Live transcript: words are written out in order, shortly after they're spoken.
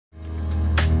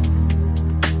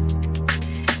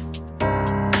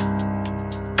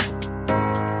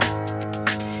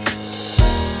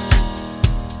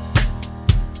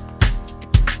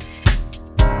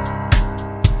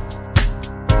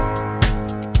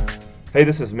Hey,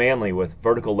 this is Manley with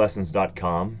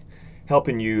verticallessons.com,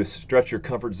 helping you stretch your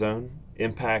comfort zone,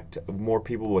 impact more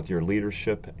people with your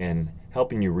leadership, and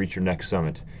helping you reach your next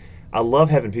summit. I love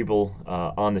having people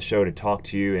on the show to talk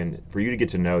to you and for you to get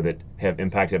to know that have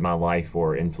impacted my life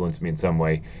or influenced me in some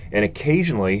way. And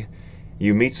occasionally,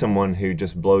 you meet someone who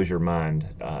just blows your mind.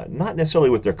 Not necessarily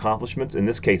with their accomplishments, in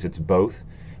this case, it's both.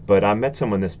 But I met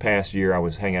someone this past year. I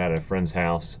was hanging out at a friend's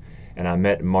house, and I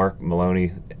met Mark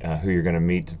Maloney, who you're going to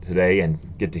meet today and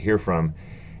get to hear from.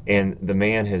 And the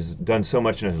man has done so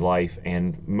much in his life,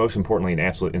 and most importantly, an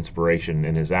absolute inspiration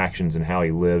in his actions and how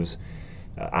he lives.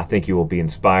 I think you will be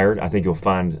inspired. I think you'll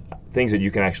find things that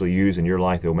you can actually use in your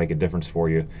life that will make a difference for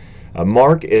you.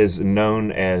 Mark is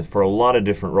known as for a lot of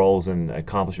different roles and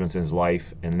accomplishments in his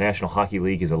life. In the National Hockey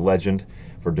League, he's a legend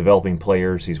for developing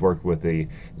players. He's worked with the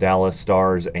Dallas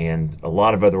Stars and a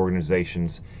lot of other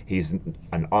organizations. He's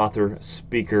an author,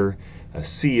 speaker, a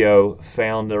CEO,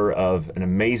 founder of an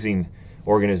amazing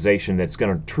organization that's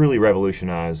going to truly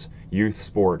revolutionize youth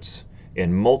sports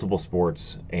in multiple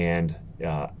sports. And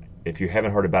if you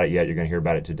haven't heard about it yet, you're going to hear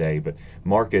about it today. But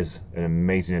Mark is an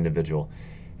amazing individual,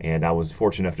 and I was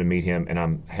fortunate enough to meet him, and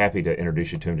I'm happy to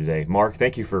introduce you to him today. Mark,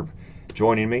 thank you for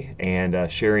joining me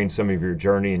and sharing some of your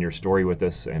journey and your story with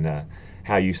us and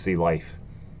how you see life.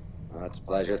 It's a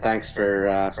pleasure. Thanks for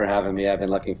having me. I've been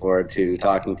looking forward to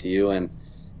talking to you. And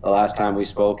the last time we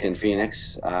spoke in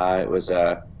Phoenix, it was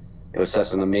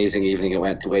such an amazing evening. It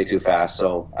went way too fast.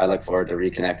 So I look forward to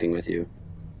reconnecting with you.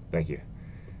 Thank you.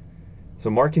 So,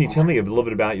 Mark, can you tell me a little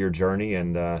bit about your journey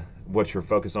and what you're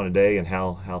focused on today and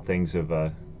how things have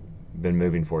been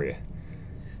moving for you?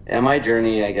 And my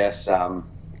journey, I guess,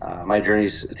 my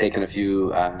journey's taken a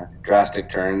few drastic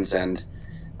turns, and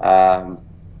um,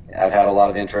 I've had a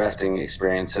lot of interesting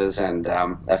experiences. And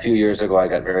a few years ago, I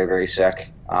got very, very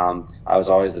sick. I was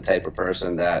always the type of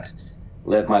person that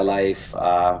lived my life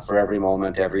for every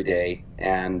moment, every day.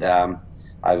 And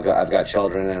I've got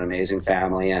children and an amazing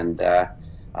family. And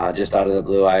just out of the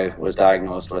blue, I was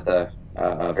diagnosed with a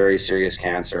very serious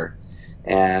cancer.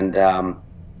 And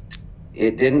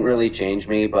it didn't really change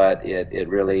me, but it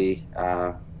really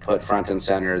put front and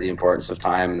center the importance of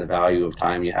time and the value of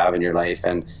time you have in your life.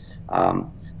 And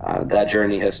that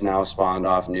journey has now spawned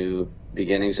off new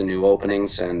beginnings and new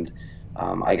openings. And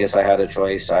I guess I had a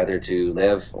choice either to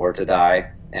live or to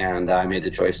die, and I made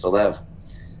the choice to live.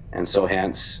 And so,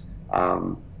 hence,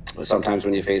 sometimes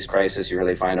when you face crisis, you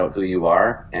really find out who you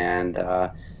are, and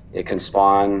it can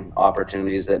spawn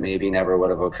opportunities that maybe never would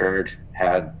have occurred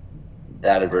had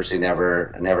that adversity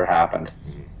never happened.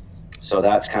 So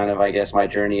that's kind of, I guess, my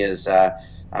journey is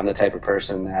I'm the type of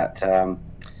person uh,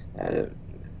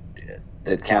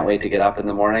 that can't wait to get up in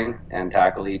the morning and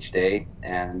tackle each day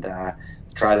and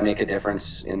try to make a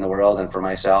difference in the world and for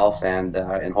myself and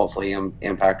hopefully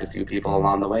impact a few people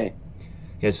along the way.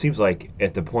 Yeah, it seems like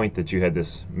at the point that you had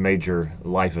this major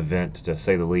life event, to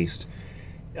say the least,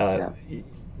 uh, Yeah.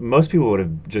 most people would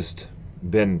have just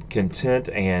been content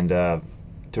and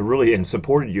to really and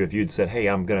supported you if you'd said, "Hey,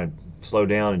 I'm going to slow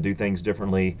down and do things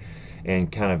differently,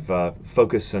 and kind of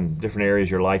focus on different areas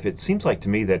of your life." It seems like to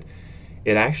me that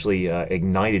it actually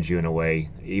ignited you in a way,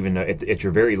 even though at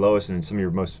your very lowest and in some of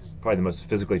your probably the most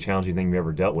physically challenging thing you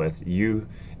ever dealt with.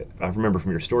 I remember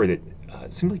from your story that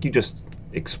it seemed like you just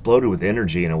exploded with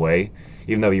energy in a way,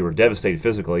 even though you were devastated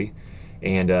physically,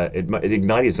 and it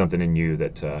ignited something in you.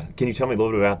 That can you tell me a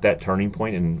little bit about that turning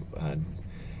point and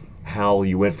how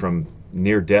you went from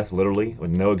near death, literally,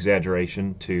 with no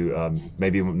exaggeration, to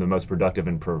maybe the most productive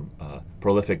and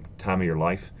prolific time of your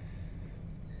life?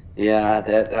 Yeah,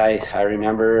 that I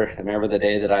remember the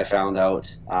day that I found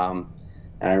out, and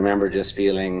I remember just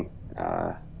feeling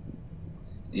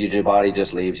your body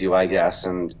just leaves you, I guess,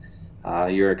 and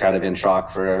you're kind of in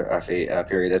shock for a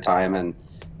period of time, and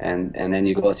then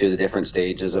you go through the different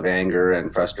stages of anger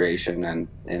and frustration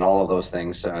and all of those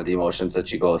things, the emotions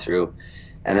that you go through,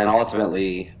 and then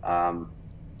ultimately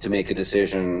to make a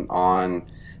decision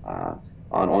uh,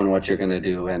 on what you're going to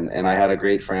do. And I had a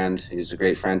great friend. He's a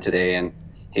great friend today, and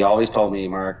he always told me,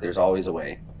 Mark, there's always a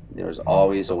way. There's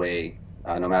always a way,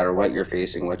 no matter what you're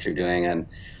facing, what you're doing,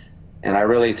 and I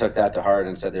really took that to heart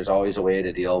and said, there's always a way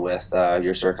to deal with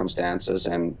your circumstances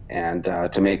and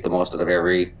to make the most out of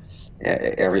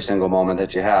every single moment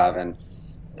that you have. And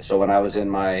so when I was in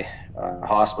my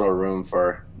hospital room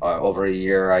for over a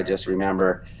year, I just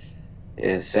remember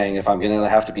saying, if I'm going to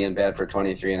have to be in bed for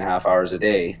 23 and a half hours a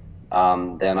day,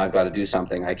 then I've got to do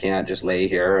something. I can't just lay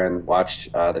here and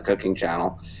watch the cooking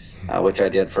channel, which I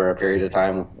did for a period of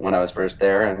time when I was first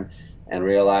there, and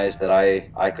realized that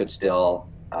I could still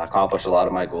accomplish a lot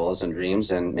of my goals and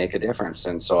dreams and make a difference.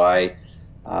 And so I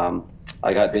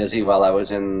I got busy while I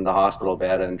was in the hospital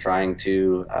bed and trying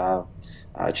to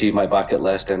achieve my bucket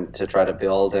list and to try to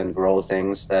build and grow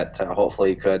things that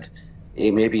hopefully could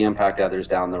maybe impact others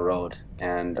down the road.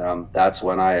 And that's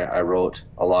when I wrote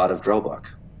a lot of drill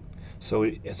book.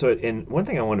 And one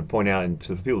thing I want to point out, and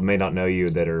to the people who may not know you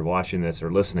that are watching this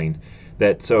or listening,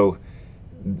 that so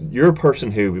you're a person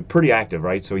who pretty active,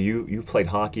 right? So you played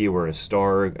hockey, were a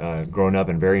star growing up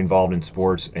and very involved in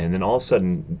sports, and then all of a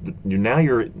sudden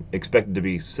you're expected to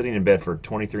be sitting in bed for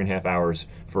 23 and a half hours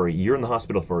for a year in the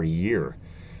hospital for a year.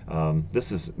 I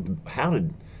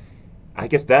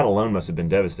guess that alone must have been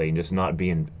devastating, just not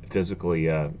being physically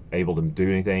able to do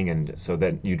anything, and so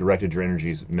that you directed your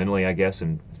energies mentally, I guess,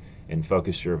 and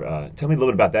focused your. Tell me a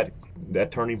little bit about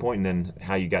that turning point, and then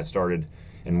how you got started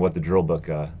and what the drill book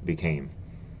became.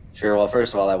 Sure. Well,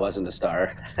 first of all, I wasn't a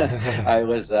star. I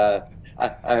was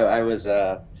I was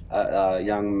a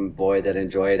young boy that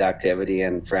enjoyed activity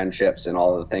and friendships and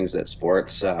all of the things that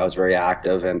sports. I was very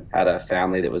active and had a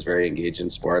family that was very engaged in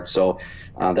sports. So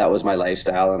that was my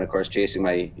lifestyle. And of course, chasing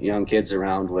my young kids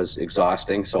around was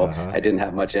exhausting. So I didn't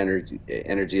have much energy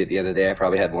at the end of the day. I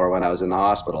probably had more when I was in the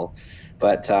hospital.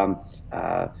 But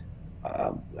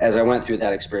as I went through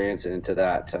that experience and into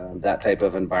that type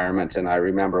of environment, and I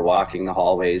remember walking the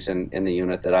hallways in the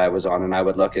unit that I was on, and I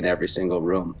would look in every single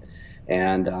room.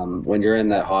 And when you're in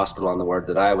that hospital on the ward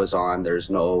that I was on, there's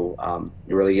no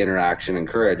really interaction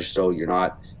encouraged, so you're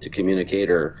not to communicate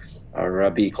or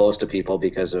be close to people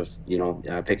because of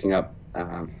picking up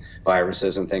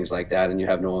viruses and things like that, and you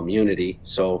have no immunity.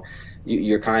 So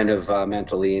you're kind of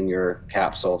mentally in your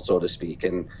capsule, so to speak,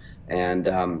 and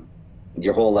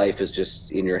your whole life is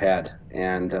just in your head.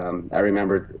 And I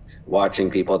remember watching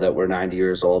people that were 90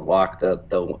 years old walk the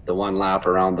one lap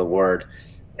around the ward,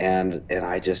 and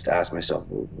I just asked myself,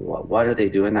 what are they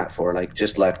doing that for? Like,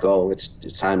 just let go.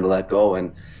 It's time to let go.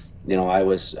 And I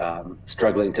was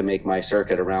struggling to make my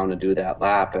circuit around and do that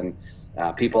lap. And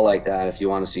people like that, if you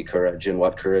want to see courage and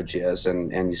what courage is,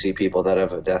 and you see people that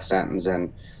have a death sentence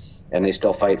and they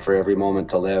still fight for every moment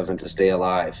to live and to stay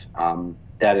alive,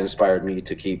 that inspired me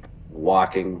to keep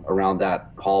walking around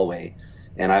that hallway.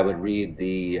 And I would read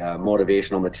the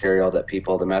motivational material that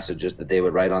the messages that they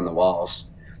would write on the walls,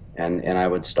 and I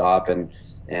would stop and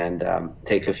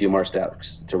take a few more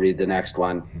steps to read the next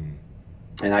one.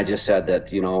 And I just said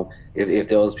that, if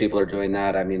those people are doing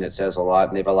that, I mean, it says a lot,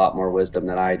 and they have a lot more wisdom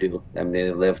than I do. I mean,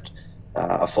 they've lived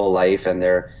a full life, and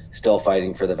they're still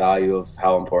fighting for the value of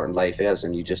how important life is,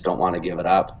 and you just don't want to give it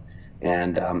up.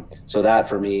 And so that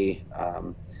for me,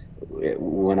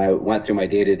 when I went through my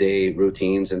day-to-day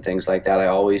routines and things like that, I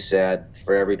always said,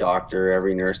 for every doctor,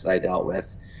 every nurse that I dealt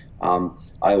with,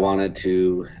 I wanted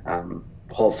to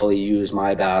hopefully use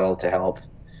my battle to help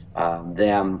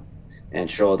them and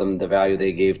show them the value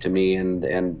they gave to me, and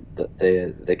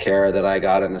the care that I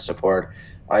got and the support.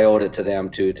 I owed it to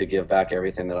them to give back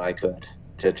everything that I could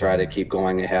to try to keep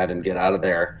going ahead and get out of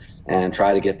there and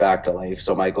try to get back to life.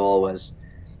 So my goal was,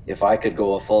 if I could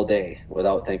go a full day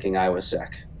without thinking I was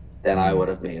sick, then I would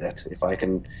have made it. If I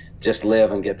can just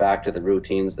live and get back to the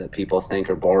routines that people think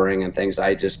are boring and things,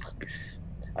 I just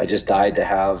died to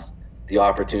have the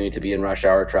opportunity to be in rush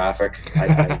hour traffic.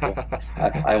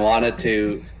 I wanted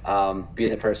to be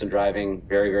the person driving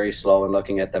very, very slow and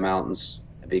looking at the mountains,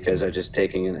 because I just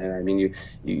taking it. And I mean,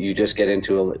 you just get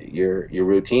into your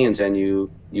routines, and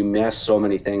you miss so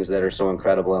many things that are so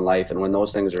incredible in life. And when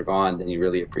those things are gone, then you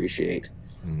really appreciate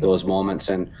those moments.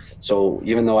 And so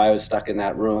even though I was stuck in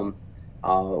that room,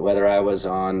 whether I was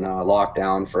on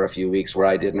lockdown for a few weeks where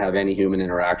I didn't have any human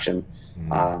interaction,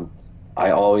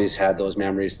 I always had those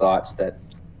memories, thoughts that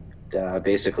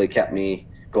basically kept me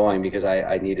going, because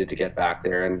I needed to get back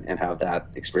there and have that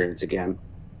experience again.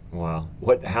 Wow.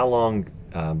 How long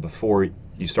before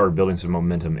you started building some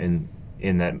momentum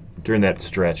during that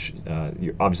stretch?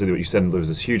 Obviously, what you said, there was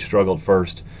this huge struggle at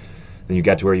first. Then you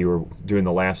got to where you were doing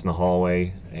the laps in the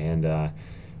hallway, and I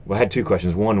had two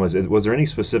questions. One was there any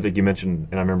specific, you mentioned,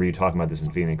 and I remember you talking about this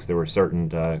in Phoenix, there were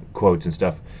certain quotes and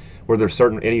stuff. Were there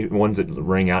any ones that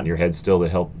ring out in your head still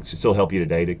that still help you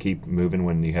today to keep moving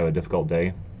when you have a difficult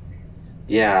day?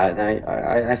 Yeah, and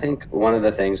I think one of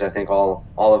the things I think all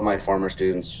of my former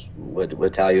students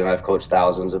would tell you, and I've coached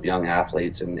thousands of young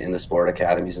athletes in the sport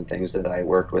academies and things that I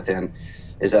worked within,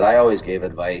 is that I always gave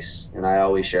advice, and I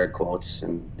always shared quotes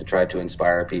and tried to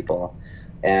inspire people.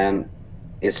 And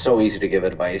it's so easy to give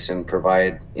advice and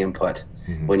provide input.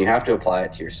 When you have to apply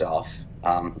it to yourself,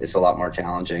 it's a lot more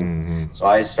challenging. So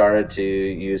I started to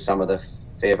use some of the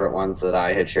favorite ones that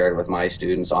I had shared with my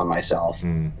students on myself,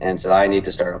 and said I need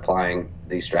to start applying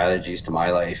these strategies to my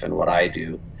life and what I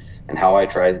do and how I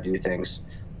try to do things.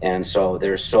 And so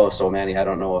there's so many. I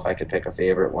don't know if I could pick a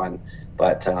favorite one,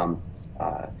 but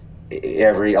uh,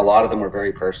 a lot of them were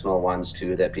very personal ones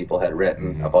too, that people had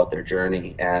written Mm-hmm. about their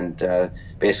journey, and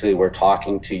basically were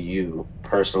talking to you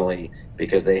personally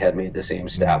because they had made the same Mm-hmm.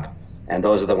 step. And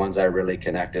those are the ones I really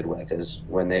connected with, is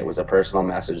when it was a personal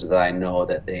message that I know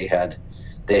that they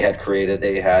had created,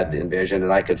 they had envisioned,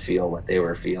 and I could feel what they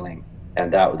were feeling.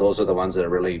 And those are the ones that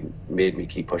really made me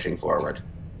keep pushing forward.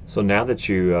 So now that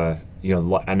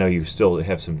I know you still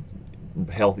have some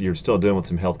health, you're still dealing with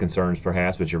some health concerns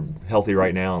perhaps, but you're healthy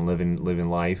right now and living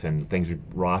life, and things are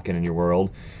rocking in your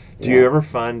world. Do you Yeah. ever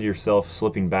find yourself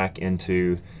slipping back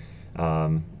into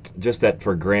just that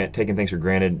taking things for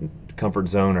granted, comfort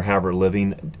zone, or however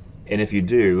living? And if you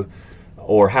do,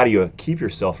 or how do you keep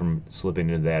yourself from slipping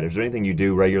into that? Is there anything you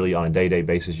do regularly on a day-to-day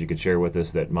basis you could share with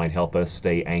us that might help us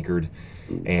stay anchored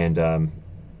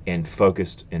and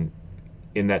focused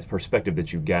in that perspective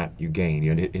that you gain?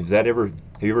 Have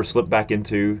you ever slipped back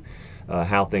into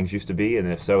how things used to be?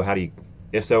 And how do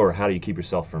you keep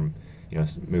yourself from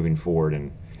moving forward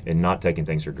and not taking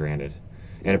things for granted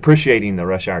and appreciating the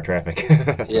rush hour traffic?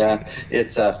 Yeah,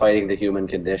 it's fighting the human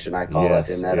condition, I call it, in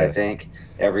Yes, that I yes. think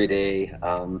every day,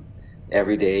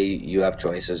 every day you have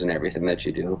choices in everything that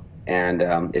you do, and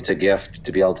it's a gift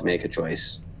to be able to make a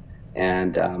choice.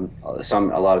 And a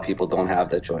lot of people don't have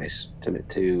the choice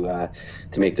to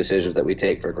make decisions that we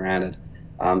take for granted.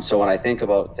 So when I think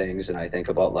about things and I think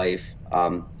about life,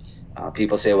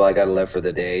 people say, "Well, I got to live for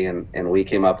the day," and we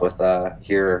came up with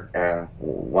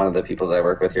one of the people that I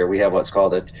work with here. We have what's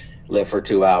called a live for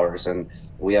 2 hours, and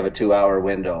we have a 2 hour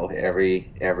window.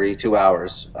 Every 2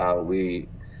 hours, we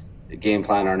game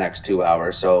plan our next 2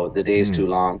 hours. So the day is Mm, too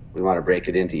long. We want to break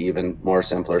it into even more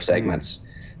simpler mm, segments.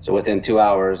 So within 2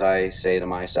 hours, I say to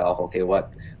myself, okay,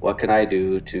 what can I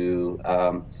do to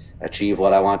achieve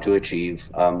what I want to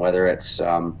achieve? Whether it's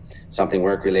something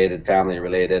work related, family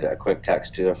related, a quick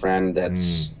text to a friend mm,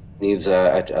 that's needs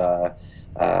a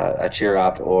cheer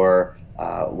up, or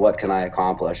what can I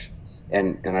accomplish?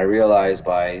 And I realize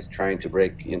by trying to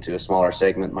break into a smaller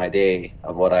segment my day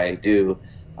of what I do,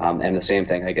 and the same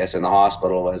thing, I guess, in the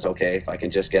hospital was, okay, if I can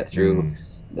just get through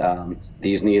mm,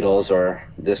 these needles or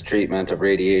this treatment of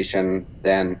radiation,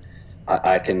 then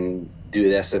I can do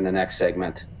this in the next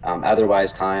segment.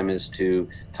 Otherwise, time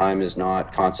is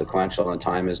not consequential and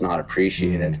time is not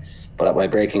appreciated. mm. But by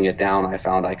breaking it down, I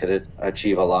found I could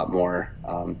achieve a lot more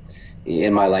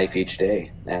in my life each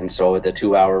day. And so the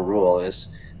 2 hour rule is,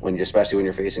 especially when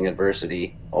you're facing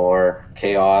adversity or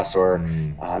chaos, or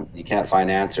Mm. you can't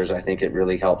find answers, I think it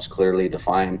really helps clearly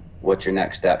define what your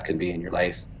next step can be in your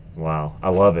life. Wow, I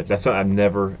love it. That's something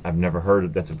I've never heard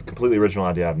of. That's a completely original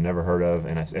idea I've never heard of.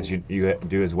 And as you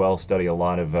do as well, study a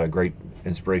lot of great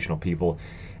inspirational people.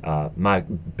 My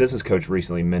business coach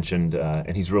recently mentioned,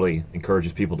 and he's really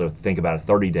encourages people to think about a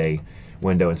 30-day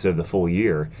window instead of the full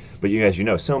year. But as you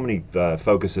know, so many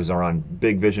focuses are on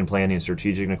big vision planning and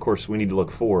strategic, and of course we need to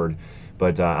look forward.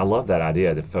 But I love that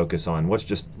idea to focus on what's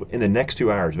just in the next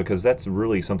 2 hours, because that's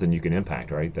really something you can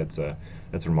impact, right?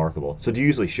 That's remarkable. So do you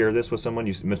usually share this with someone?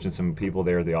 You mentioned some people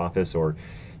there at the office, or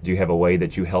do you have a way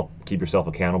that you help keep yourself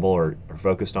accountable or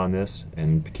focused on this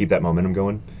and keep that momentum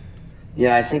going?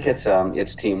 Yeah, I think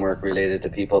it's teamwork related to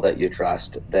people that you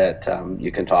trust, that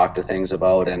you can talk to things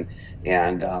about, and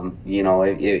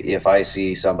if I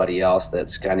see somebody else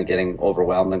that's kind of getting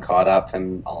overwhelmed and caught up,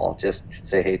 and I'll just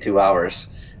say, hey, 2 hours,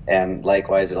 and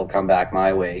likewise it'll come back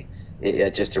my way,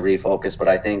 just to refocus. But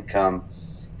I think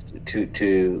to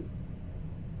to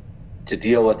to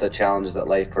deal with the challenges that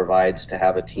life provides, to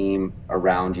have a team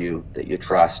around you that you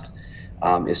trust,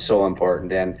 is so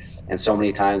important. And so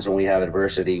many times when we have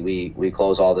adversity, we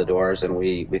close all the doors, and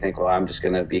we think, well, I'm just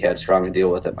going to be headstrong and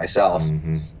deal with it myself.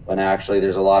 Mm-hmm. When actually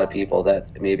there's a lot of people that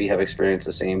maybe have experienced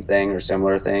the same thing or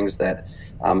similar things, that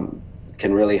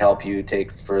can really help you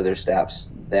take further steps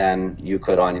than you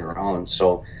could on your own.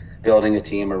 So building a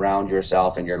team around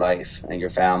yourself and your life and your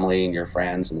family and your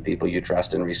friends and the people you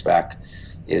trust and respect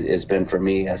has been, for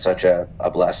me, such a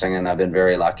blessing. And I've been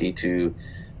very lucky to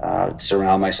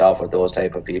surround myself with those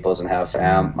type of peoples, and have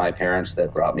Mm-hmm. my parents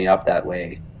that brought me up that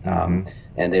way. Mm-hmm.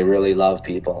 And they really love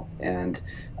people, and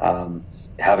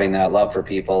having that love for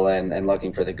people, and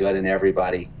looking for the good in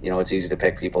everybody. It's easy to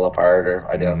pick people apart or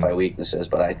Mm-hmm. identify weaknesses,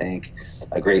 but I think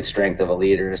a great strength of a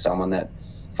leader is someone that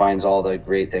finds all the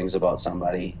great things about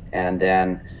somebody, and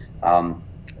then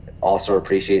also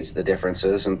appreciates the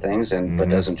differences and things, and but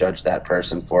Mm-hmm. doesn't judge that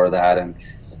person for that.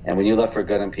 And when you look for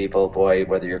good in people, boy,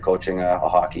 whether you're coaching a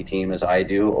hockey team as I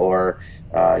do, or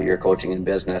you're coaching in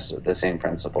business, the same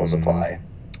principles Mm-hmm. apply.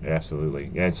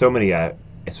 Absolutely. Yeah, and so many.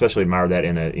 especially admire that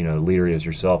in a leader as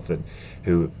yourself,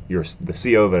 who you're the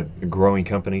CEO of a growing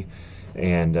company.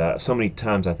 And so many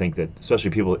times I think that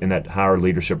especially people in that higher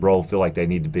leadership role feel like they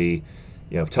need to be,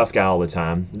 tough guy all the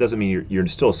time. It doesn't mean you're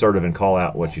still assertive and call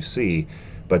out what you see,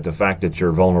 but the fact that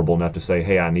you're vulnerable enough to say,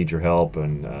 hey, I need your help,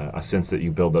 and I sense that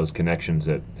you build those connections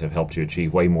that have helped you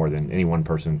achieve way more than any one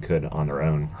person could on their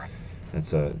own.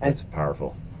 That's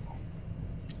powerful.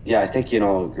 Yeah, I think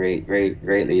great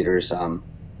leaders.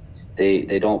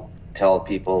 They don't tell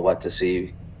people what to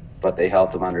see, but they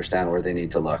help them understand where they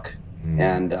need to look.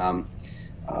 And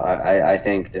I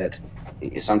think that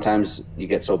sometimes you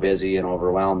get so busy and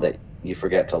overwhelmed that you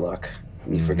forget to look,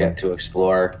 you forget to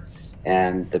explore.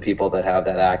 And the people that have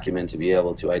that acumen to be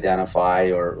able to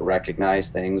identify or recognize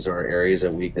things or areas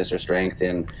of weakness or strength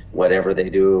in whatever they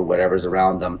do, whatever's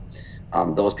around them,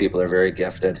 those people are very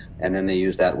gifted. And then they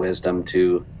use that wisdom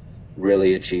to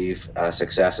really achieve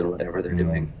success in whatever they're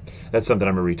doing. That's something I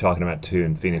remember you talking about too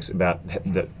in Phoenix, about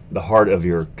the heart of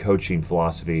your coaching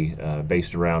philosophy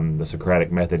based around the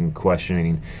Socratic method and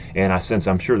questioning. And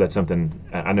I'm sure that's something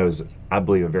I know is, I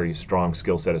believe, a very strong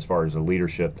skill set as far as a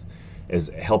leadership, is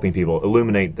helping people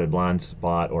illuminate the blind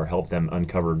spot or help them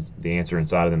uncover the answer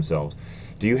inside of themselves.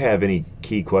 Do you have any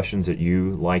key questions that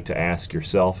you like to ask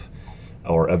yourself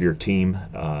or of your team,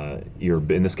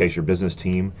 in this case, your business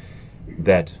team,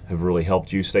 that have really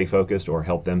helped you stay focused or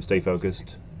help them stay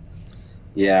focused?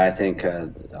 Yeah, I think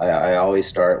I always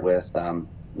start with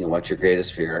what's your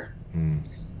greatest fear,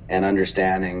 and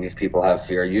understanding if people have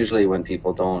fear. Usually, when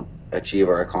people don't achieve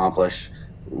or accomplish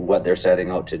what they're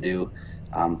setting out to do,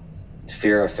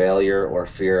 fear of failure or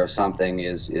fear of something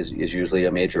is usually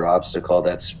a major obstacle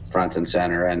that's front and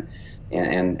center.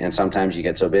 And sometimes you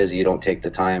get so busy you don't take the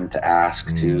time to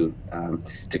ask to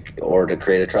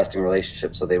create a trusting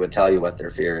relationship, so they would tell you what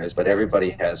their fear is. But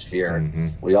everybody has fear.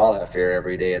 We all have fear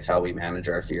every day. It's how we manage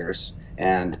our fears.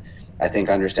 And I think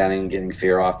understanding and getting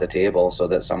fear off the table so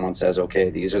that someone says, okay,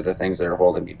 these are the things that are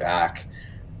holding me back.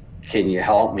 Can you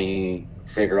help me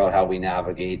figure out how we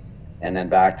navigate? And then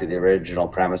back to the original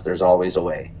premise, there's always a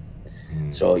way.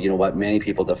 So what many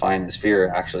people define as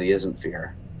fear actually isn't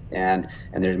fear. And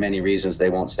there's many reasons they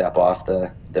won't step off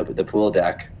the pool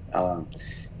deck.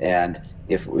 And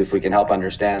if we can help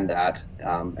understand that,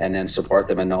 and then support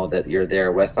them and know that you're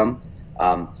there with them,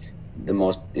 the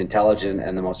most intelligent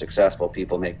and the most successful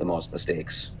people make the most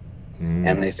mistakes,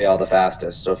 and they fail the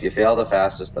fastest. So if you fail the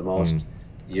fastest, the most,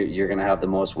 you're going to have the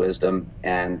most wisdom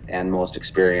and most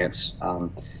experience.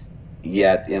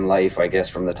 Yet in life, I guess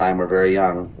from the time we're very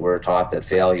young, we're taught that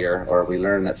failure, or we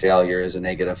learn that failure is a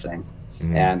negative thing.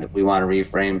 And we want to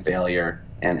reframe failure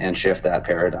and shift that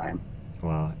paradigm.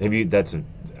 Wow.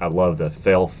 I love the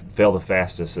fail the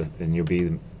fastest and you'll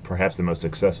be perhaps the most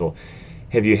successful.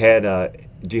 Do you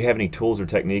have any tools or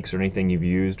techniques or anything you've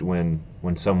used when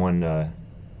someone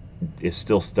is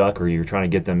still stuck, or you're trying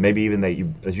to get them, maybe even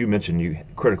as you mentioned,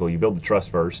 you build the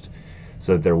trust first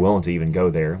so that they're willing to even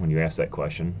go there when you ask that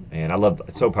question. And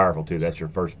it's so powerful too. That's your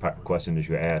first question that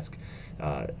you ask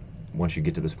once you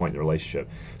get to this point in the relationship.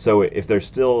 So if there's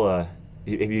still, have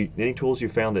you any tools you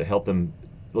found that help them?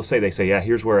 Let's say they say, yeah,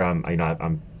 here's where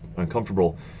I'm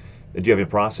uncomfortable. Do you have a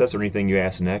process or anything you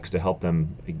ask next to help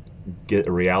them get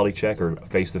a reality check or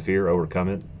face the fear, overcome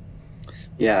it?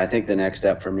 Yeah, I think the next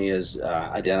step for me is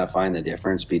identifying the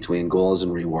difference between goals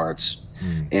and rewards.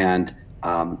 And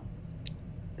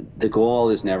the goal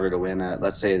is never to win.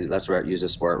 Let's use a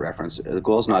sport reference. The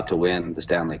goal is not to win the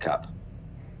Stanley Cup.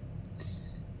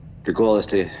 The goal is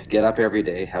to get up every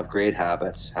day, have great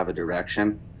habits, have a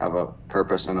direction, have a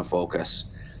purpose and a focus,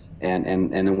 and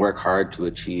then work hard to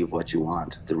achieve what you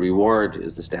want. The reward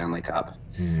is the Stanley Cup.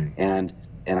 And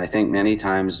I think many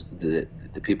times the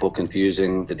people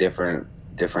confusing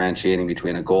differentiating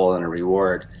between a goal and a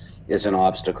reward is an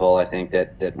obstacle, I think,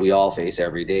 that we all face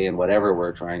every day. And whatever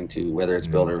we're trying to, whether it's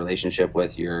build a relationship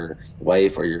with your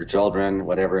wife or your children,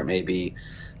 whatever it may be,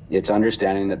 it's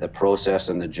understanding that the process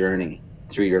and the journey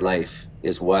through your life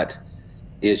is what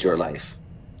is your life.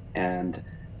 And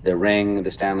the ring,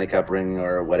 the Stanley Cup ring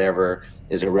or whatever,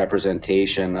 is a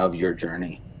representation of your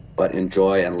journey, but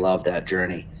enjoy and love that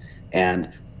journey.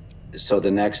 And so the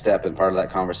next step and part of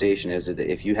that conversation is that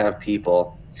if you have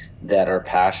people that are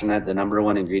passionate, the number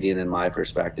one ingredient in my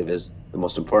perspective is the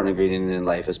most important ingredient in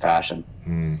life is passion.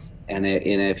 And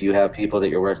if you have people that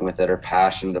you're working with that are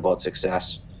passionate about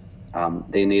success,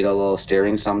 they need a little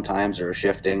steering sometimes or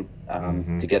shifting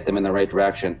to get them in the right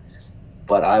direction.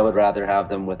 But I would rather have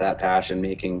them with that passion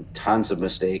making tons of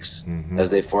mistakes as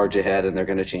they forge ahead and they're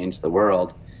going to change the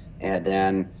world, and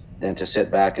then to sit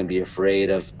back and be afraid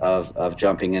of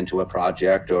jumping into a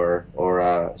project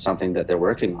or something that they're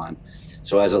working on.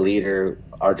 So as a leader,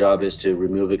 our job is to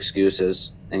remove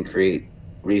excuses and create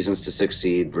reasons to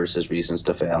succeed versus reasons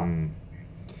to fail.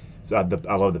 So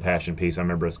I love the passion piece. I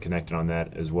remember us connecting on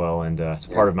that as well, and it's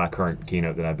part Yeah. of my current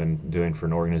keynote that I've been doing for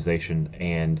an organization.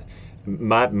 And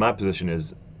my position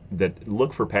is that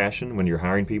look for passion when you're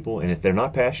hiring people, and if they're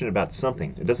not passionate about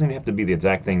something, it doesn't even have to be the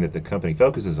exact thing that the company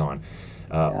focuses on.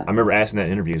 Yeah. I remember asking that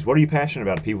in interviews, "What are you passionate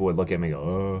about?" People would look at me and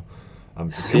go,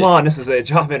 come on, this is a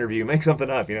job interview. Make something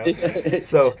up, you know.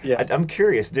 So Yeah. I'm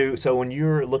curious, so when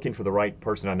you're looking for the right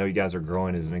person, I know you guys are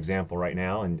growing as an example right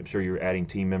now, and I'm sure you're adding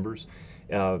team members.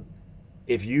 Uh,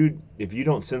 if you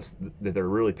don't sense that they're a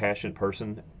really passionate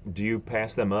person, do you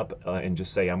pass them up and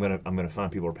just say I'm gonna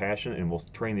find people who are passionate and we'll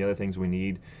train the other things we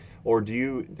need, or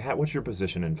what's your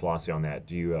position and philosophy on that?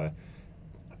 Do you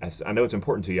I know it's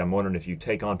important to you. I'm wondering if you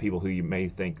take on people who you may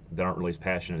think that aren't really as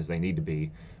passionate as they need to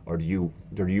be, or do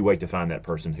you wait to find that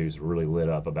person who's really lit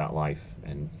up about life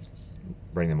and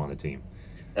bring them on the team?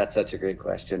 That's such a great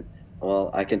question.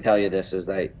 Well, I can tell you this is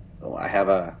that I have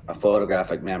a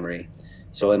photographic memory.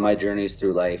 So in my journeys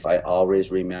through life, I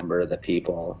always remember the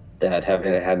people that have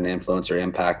had an influence or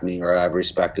impact me, or I've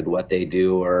respected what they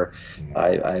do, or Mm.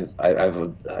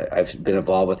 I've been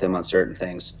involved with them on certain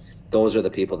things. Those are the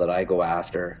people that I go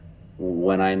after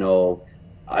when I know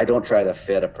I don't try to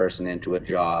fit a person into a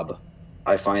job.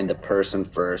 I find the person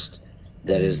first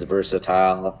that is Mm.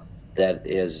 versatile, that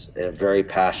is very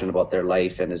passionate about their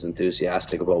life and is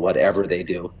enthusiastic about whatever they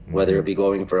do, whether Mm-hmm. it be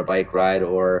going for a bike ride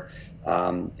or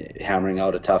hammering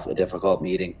out a difficult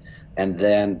meeting, and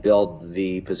then build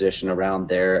the position around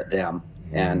them.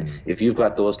 And Mm. if you've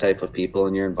got those type of people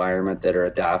in your environment that are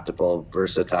adaptable,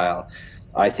 versatile,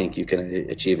 I think you can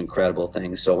achieve incredible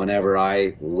things. So whenever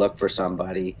I look for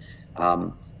somebody,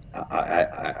 um,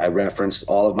 I reference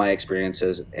all of my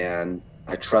experiences, and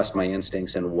I trust my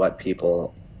instincts and what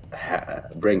people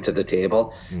bring to the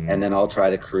table, Mm. and then I'll try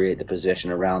to create the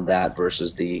position around that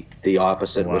versus the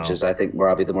opposite, which Wow. is I think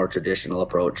probably the more traditional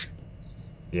approach.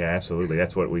 Yeah, absolutely.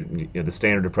 That's what the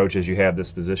standard approach is. You have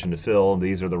this position to fill.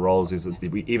 These are the roles.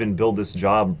 We even build this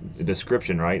job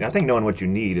description, right? And I think knowing what you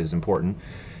need is important,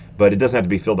 but it doesn't have to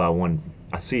be filled by one.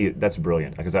 I see it. That's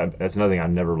brilliant because that's another thing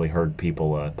I've never really heard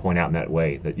people point out in that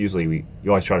way. That usually you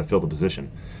always try to fill the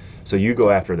position. So you go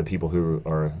after the people who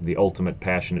are the ultimate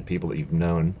passionate people that you've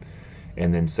known,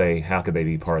 and then say how could they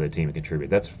be part of the team and contribute.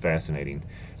 That's fascinating.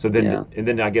 So Yeah.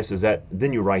 then I guess is that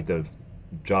then you write the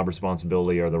job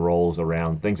responsibility or the roles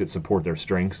around things that support their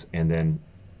strengths, and then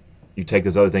you take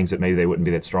those other things that maybe they wouldn't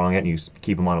be that strong at, and you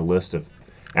keep them on a list of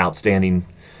outstanding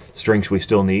strengths we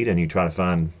still need, and you try to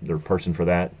find the person for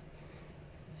that.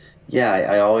 Yeah,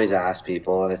 I always ask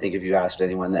people, and I think if you asked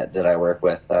anyone that I work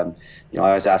with, I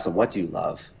always ask them, what do you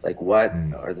love? Like, what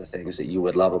Mm. are the things that you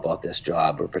would love about this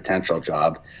job or potential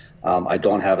job? I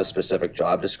don't have a specific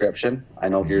job description. I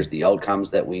know Mm-hmm. here's the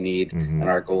outcomes that we need Mm-hmm. and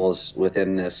our goals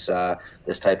within this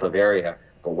type of area.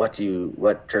 But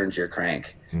what turns your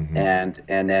crank? Mm-hmm.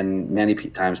 And then many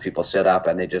times people sit up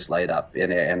and they just light up,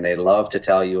 and they love to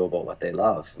tell you about what they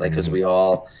love, like because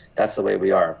Mm-hmm. that's the way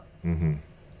we are. Mm-hmm.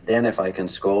 Then if I can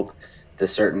scope the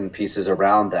certain pieces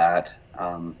around that,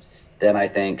 then I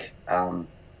think,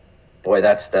 boy,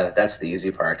 that's the easy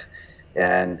part,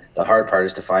 and the hard part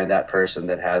is to find that person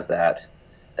that has that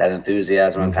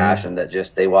enthusiasm and Mm-hmm. passion that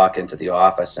just they walk into the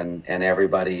office and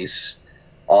everybody's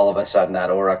all of a sudden that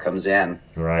aura comes in,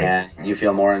 Right. and you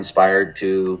feel more inspired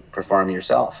to perform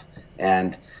yourself.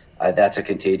 And that's I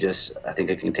think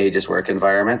a contagious work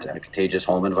environment, a contagious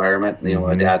home environment. A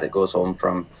Mm-hmm. dad that goes home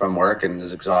from work and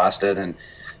is exhausted and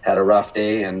had a rough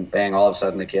day, and bang, all of a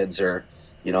sudden the kids are,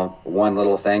 one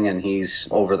little thing and he's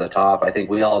over the top. I think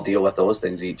we all deal with those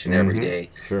things each and every Mm-hmm. day.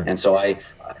 Sure. And so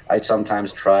I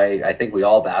sometimes try, I think we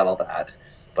all battle that,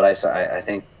 but I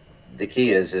think the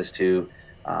key is to,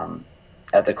 um,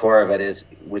 at the core of it is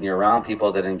when you're around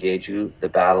people that engage you, the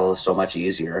battle is so much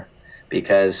easier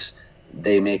because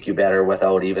they make you better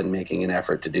without even making an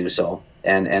effort to do so.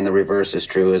 And the reverse is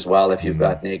true as well. If you've Mm-hmm.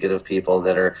 got negative people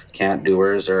that are can't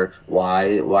doers, or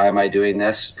why am I doing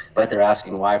this? But they're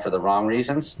asking why for the wrong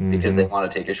reasons because Mm-hmm. they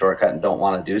want to take a shortcut and don't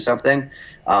want to do something.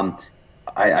 Um,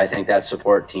 I think that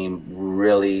support team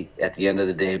really, at the end of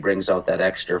the day, brings out that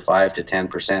extra 5 to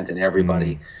 10% in Mm.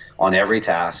 everybody on every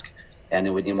task. And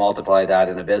then when you multiply that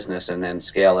in a business and then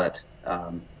scale it,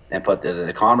 and put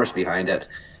the commerce behind it,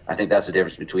 I think that's the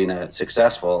difference between a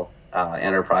successful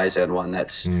enterprise and one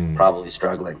that's Mm. probably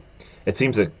struggling. It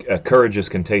seems that courage is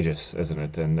contagious, isn't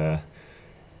it? And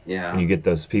Yeah. when you get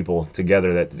those people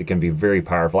together, that it can be very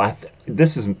powerful.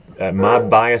 This is my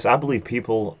bias. I believe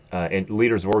people and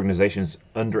leaders of organizations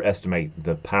underestimate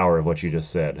the power of what you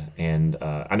just said. And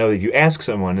I know if you ask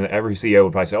someone, every CEO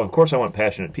would probably say, "Oh, of course I want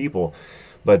passionate people."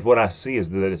 But what I see is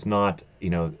that it's not,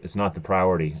 it's not the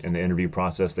priority in the interview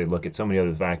process. They look at so many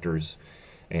other factors,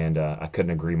 and I couldn't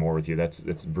agree more with you. That's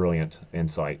brilliant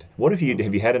insight. What if you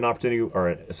have you had an opportunity or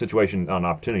a situation, not an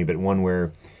opportunity, but one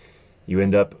where you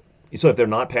end up, so if they're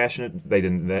not passionate, they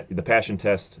didn't the passion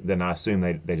test, then I assume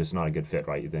they just not a good fit,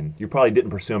 right? Then you probably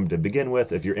didn't pursue them to begin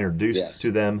with. If you're introduced Yes.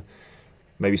 to them,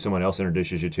 maybe someone else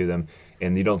introduces you to them,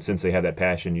 and you don't sense they have that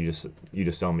passion, you just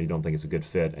tell them you don't think it's a good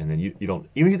fit, and then you don't,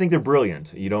 even if you think they're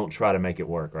brilliant, you don't try to make it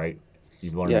work, right?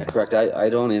 You've learned Yeah, that. correct. I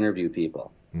don't interview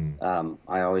people. Mm,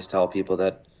 I always tell people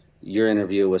that your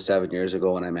interview was 7 years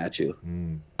ago when I met you,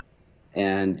 mm,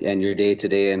 and your day to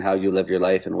day and how you live your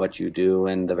life and what you do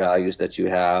and the values that you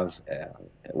have,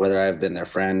 whether I've been their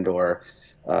friend or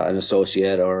an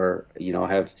associate or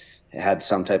have had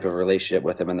some type of relationship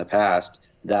with them in the past.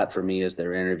 That for me is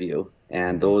their interview,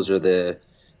 and mm, those are the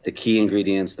key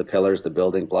ingredients, the pillars, the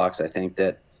building blocks. I think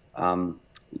um,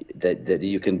 that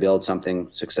you can build something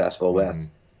successful mm, with.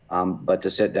 But to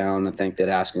sit down and think that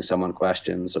asking someone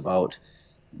questions about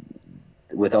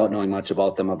without knowing much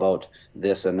about them about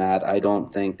this and that, I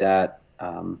don't think that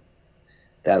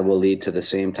that will lead to the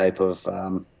same type of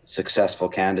successful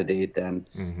candidate than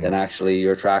mm, actually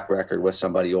your track record with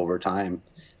somebody over time.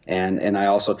 And I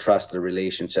also trust the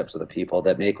relationships of the people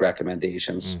that make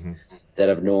recommendations mm, that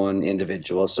have known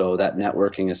individuals. So that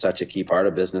networking is such a key part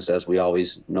of business, as we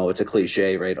always know. It's a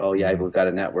cliche, right? Oh yeah, mm. we've got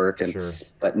to network, Sure.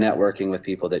 but networking with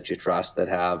people that you trust, that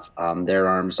have their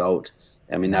arms out.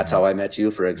 I mean, that's Mm, how I met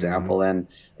you, for mm. example, and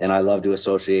I love to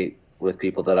associate with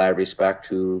people that I respect,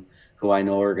 who I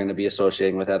know are going to be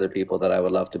associating with other people that I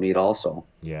would love to meet also.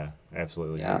 Yeah,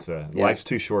 absolutely. Yeah, It's yeah, life's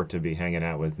too short to be hanging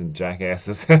out with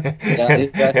jackasses yeah, and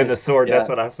exactly. the sword. That's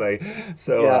Yeah, what I say.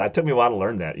 So yeah, it took me a while to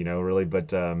learn that, really. But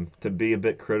to be a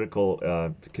bit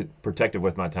critical, protective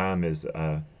with my time is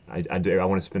I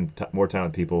want to spend more time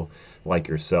with people like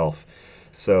yourself.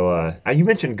 So you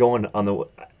mentioned going on the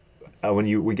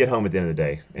when we get home at the end of the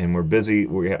day and we're busy,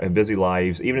 we have busy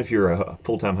lives. Even if you're a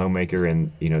full-time homemaker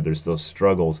and there's those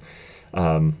struggles.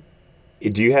 Um,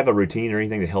 do you have a routine or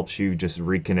anything that helps you just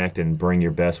reconnect and bring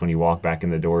your best when you walk back in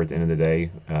the door at the end of the day?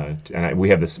 We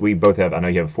have this. We both have. I know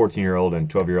you have a 14-year-old and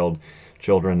 12-year-old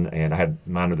children, and I have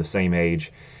mine are the same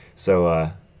age.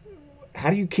 So, how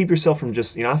do you keep yourself from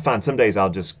just? I find some days I'll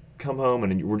just come home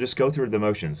and we'll just go through the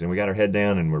motions, and we got our head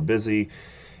down and we're busy,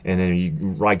 and then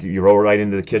you roll right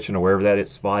into the kitchen or wherever that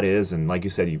spot is, and like you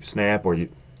said, you snap or you.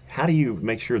 How do you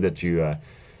make sure that you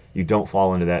don't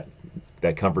fall into that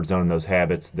comfort zone and those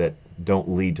habits that don't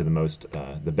lead to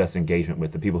the best engagement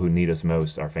with the people who need us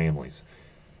most, our families?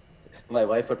 my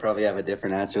wife would probably have a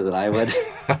different answer than I would.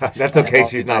 That's I have okay. all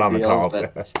She's these not on the ideals, call.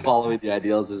 So. but following the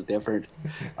ideals is different.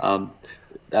 Um,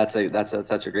 that's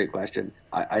such a great question.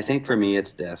 I think for me,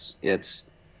 it's this. It's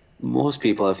most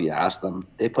people, if you ask them,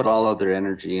 they put all of their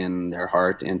energy and their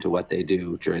heart into what they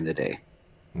do during the day.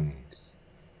 Mm,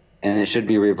 And it should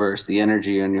be reversed. The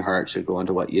energy in your heart should go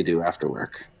into what you do after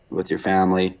work with your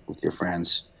family, with your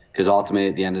friends. Because ultimately,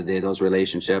 at the end of the day, those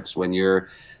relationships, when you're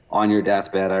on your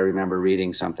deathbed, I remember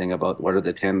reading something about what are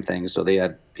the 10 things. So they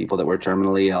had people that were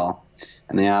terminally ill,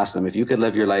 and they asked them, if you could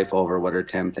live your life over, what are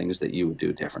 10 things that you would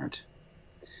do different?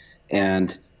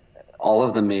 And all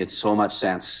of them made so much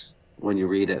sense when you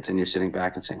read it and you're sitting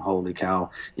back and saying, holy cow,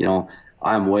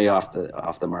 I'm way off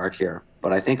the mark here.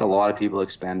 But I think a lot of people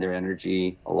expend their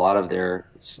energy, a lot of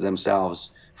themselves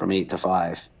from 8 to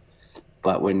 5.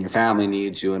 But when your family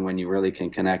needs you and when you really can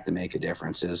connect and make a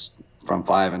difference is from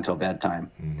 5 until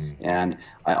bedtime. mm-hmm. And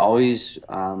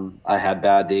I had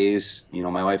bad days.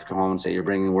 My wife come home and say, you're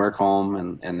bringing work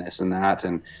home and this and that.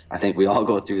 And I think we all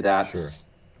go through that. Sure.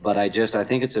 But I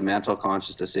think it's a mental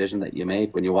conscious decision that you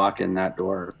make when you walk in that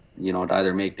door, to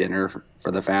either make dinner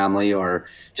for the family or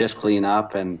just clean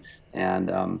up. And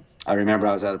I remember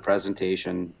I was at a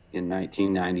presentation in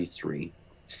 1993,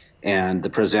 and the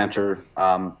presenter,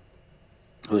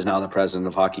 who is now the president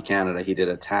of Hockey Canada, he did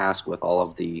a task with all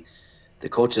of the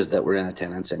coaches that were in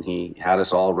attendance, and he had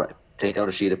us all take out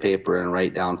a sheet of paper and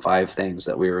write down 5 things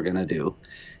that we were going to do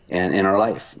and in our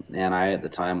life. And I at the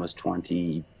time was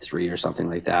 23 or something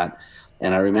like that.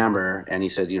 And I remember, and he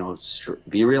said,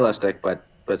 be realistic, but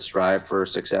strive for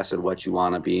success at what you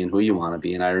want to be and who you want to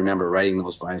be. And I remember writing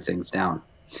those 5 things down.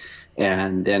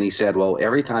 And then he said, well,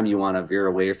 every time you want to veer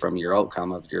away from your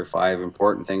outcome of your 5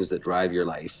 important things that drive your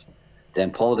life,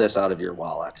 then pull this out of your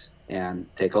wallet and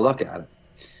take a look at it.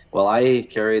 Well, I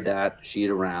carried that sheet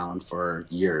around for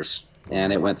years,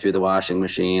 and it went through the washing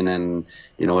machine, and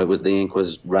it was, the ink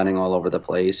was running all over the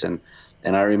place, and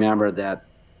I remember that,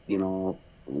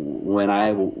 when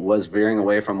I was veering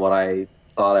away from what I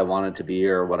thought I wanted to be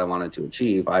or what I wanted to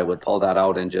achieve, I would pull that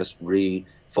out and just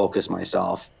refocus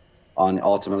myself on,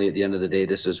 ultimately at the end of the day,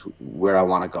 this is where I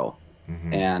want to go.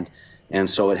 Mm-hmm. And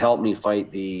so it helped me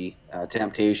fight the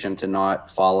temptation to not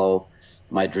follow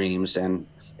my dreams. And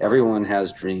everyone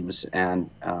has dreams, and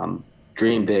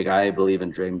dream big. I believe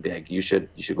in dream big. You should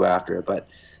go after it, but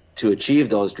to achieve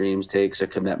those dreams takes a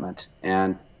commitment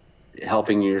and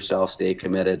helping yourself stay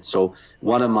committed. So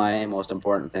one of my most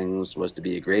important things was to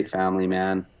be a great family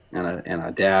man and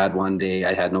a dad one day.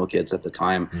 I had no kids at the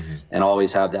time, and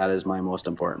always have that as my most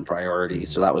important priority.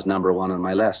 So that was number one on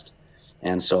my list.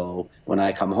 And so when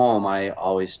I come home, I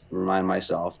always remind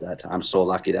myself that I'm so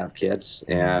lucky to have kids,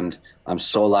 and I'm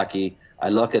so lucky. I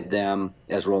look at them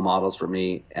as role models for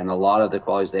me, and a lot of the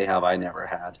qualities they have, I never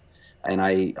had. And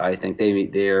I think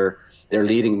they're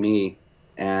leading me,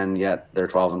 and yet they're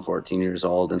 12 and 14 years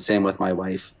old. And same with my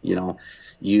wife.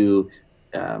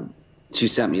 She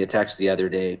sent me a text the other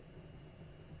day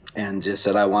and just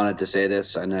said, I wanted to say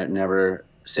this. I never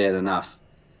say it enough.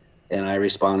 And I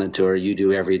responded to her, you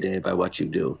do every day by what you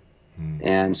do.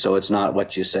 And so it's not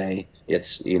what you say,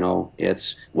 it's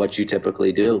what you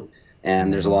typically do.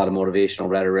 And there's a lot of motivational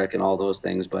rhetoric and all those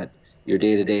things, but your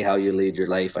day-to-day, how you lead your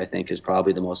life, I think, is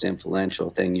probably the most influential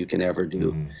thing you can ever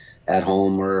do at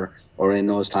home, or in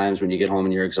those times when you get home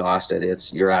and you're exhausted.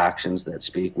 It's your actions that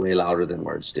speak way louder than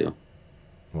words do.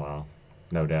 Wow,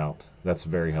 no doubt. That's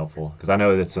very helpful, because I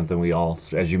know that's something we all,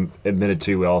 as you admitted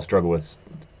to, we all struggle with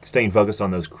staying focused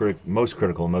on those most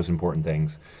critical and most important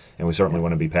things, and we certainly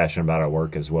want to be passionate about our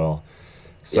work as well.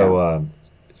 So,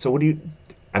 so what do you?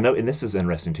 I know, and this is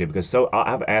interesting too, because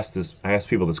I ask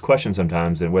people this question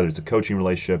sometimes, and whether it's a coaching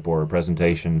relationship or a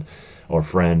presentation or a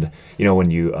friend, when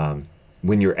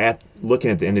you're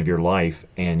looking at the end of your life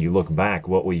and you look back,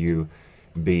 what will you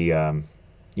be,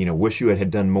 wish you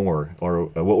had done more, or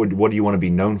what do you want to be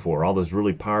known for? All those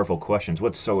really powerful questions.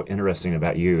 What's so interesting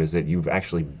about you is that you've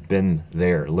actually been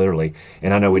there, literally.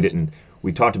 And I know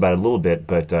we talked about it a little bit,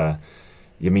 but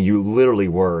you literally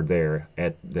were there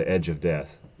at the edge of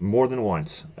death more than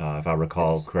once, if I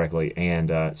recall correctly.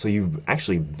 And so you've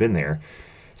actually been there.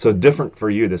 So different for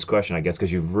you, this question, I guess,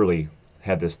 because you've really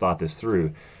had this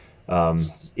through.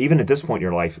 Even at this point in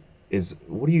your life,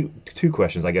 two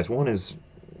questions, I guess. One is,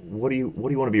 what do you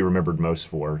want to be remembered most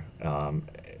for,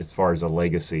 as far as a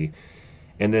legacy?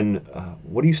 And then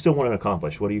what do you still want to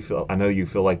accomplish? What do you feel? I know you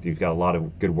feel like you've got a lot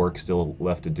of good work still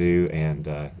left to do, and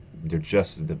you're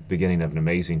just at the beginning of an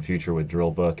amazing future with Drill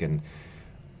Book. And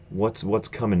what's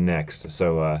coming next?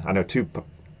 So I know two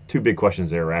big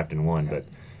questions there wrapped in one, but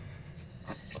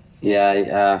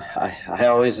I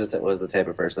always was the type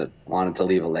of person that wanted to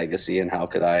leave a legacy, and how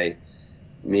could I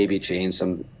maybe change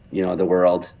the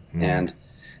world. And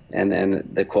then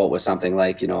the quote was something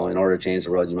like, in order to change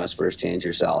the world, you must first change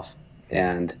yourself.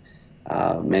 And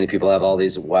many people have all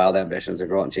these wild ambitions to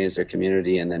go out and change their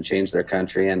community and then change their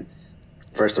country. And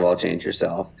first of all, change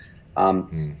yourself.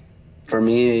 For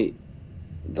me,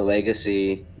 the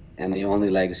legacy, and the only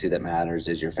legacy that matters,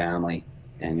 is your family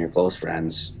and your close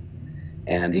friends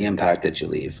and the impact that you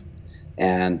leave.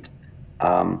 And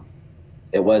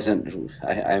it wasn't,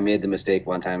 I made the mistake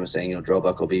one time of saying, Drill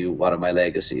Book will be one of my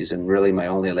legacies, and really my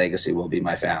only legacy will be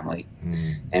my family.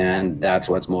 And that's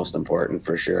what's most important,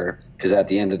 for sure. Because at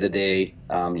the end of the day,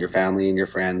 your family and your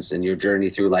friends and your journey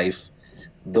through life,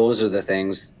 those are the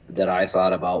things that I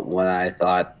thought about when I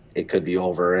thought it could be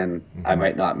over and I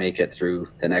might not make it through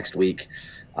the next week.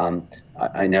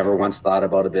 I never once thought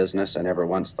about a business. I never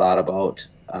once thought about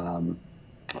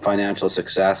financial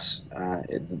success.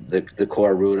 The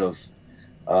core root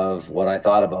of what I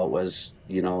thought about was,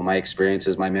 my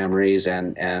experiences, my memories,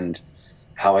 and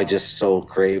how I just so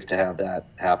craved to have that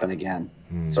happen again.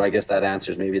 So I guess that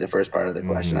answers maybe the first part of the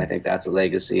question. I think that's a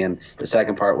legacy. And the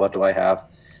second part, what do I have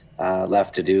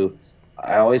left to do?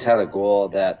 I always had a goal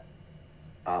that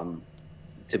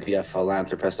to be a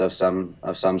philanthropist of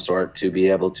some sort, to be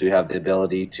able to have the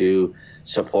ability to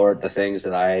support the things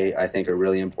that I think are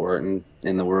really important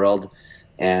in the world.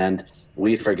 And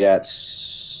we forget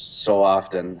so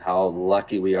often how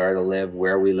lucky we are to live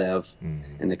where we live,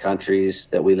 in the countries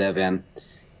that we live in,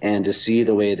 and to see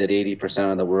the way that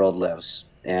 80% of the world lives,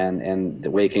 and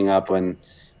waking up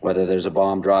whether there's a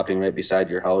bomb dropping right beside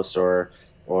your house, or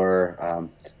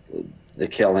the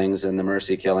killings and the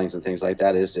mercy killings and things like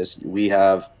that, is just we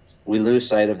lose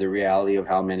sight of the reality of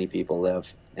how many people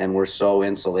live, and we're so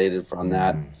insulated from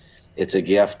that. It's a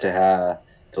gift to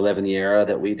live in the era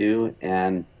that we do.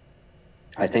 And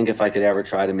I think if I could ever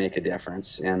try to make a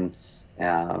difference in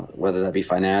whether that be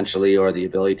financially or the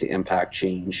ability to impact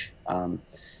change,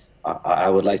 I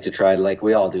would like to try to, like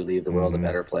we all do, leave the world a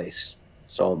better place.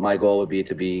 So my goal would be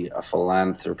to be a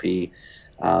philanthropy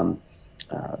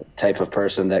type of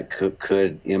person that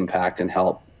could impact and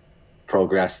help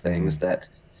progress things that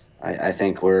I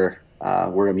think we're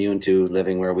immune to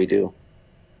living where we do.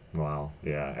 Wow.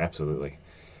 Yeah, absolutely.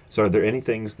 So are there any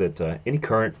things that, any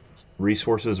current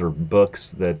resources or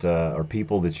books that, or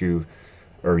people that you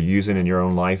are using in your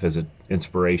own life as an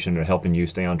inspiration or helping you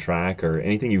stay on track, or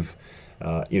anything you've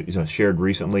shared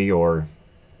recently or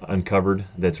uncovered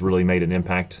that's really made an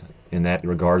impact in that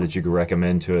regard that you could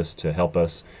recommend to us to help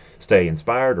us stay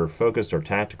inspired or focused or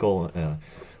tactical?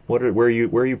 Where are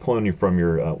you pulling you from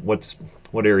your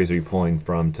what areas are you pulling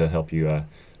from to help you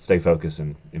stay focused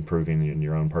and improving in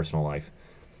your own personal life?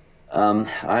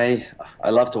 I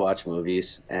love to watch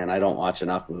movies, and I don't watch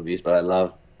enough movies, but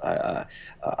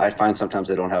I find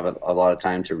sometimes I don't have a lot of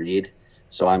time to read,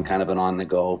 so I'm kind of an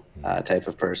on-the-go type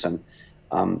of person.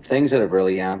 Things that have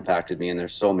really impacted me, and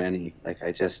there's so many. Like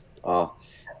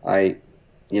The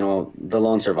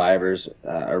Lone Survivors,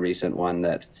 a recent one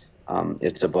that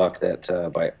it's a book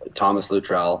that by Thomas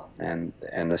Luttrell, and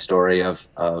the story of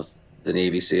the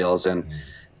Navy SEALs and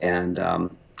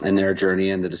and their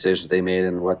journey and the decisions they made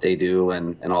and what they do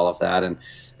and all of that,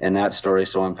 and that story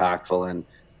is so impactful.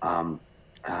 And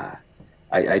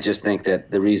I just think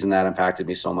that the reason that impacted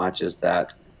me so much is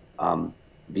that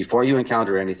before you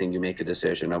encounter anything, you make a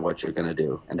decision of what you're going to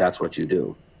do, and that's what you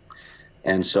do.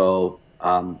 And so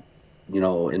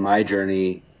in my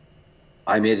journey,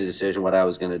 I made a decision what I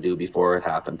was going to do before it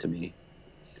happened to me.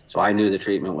 So I knew the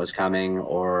treatment was coming,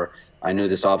 or I knew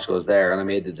this obstacle was there, and I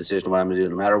made the decision what I'm going to do.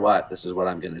 No matter what, this is what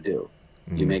I'm going to do.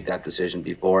 You make that decision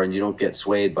before, and you don't get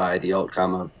swayed by the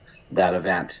outcome of that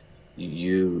event.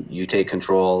 You take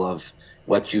control of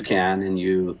what you can, and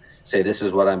you say, this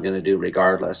is what I'm going to do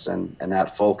regardless. And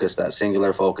that focus, that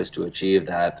singular focus to achieve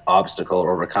that obstacle,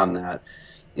 overcome that,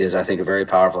 is, I think, a very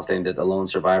powerful thing that the lone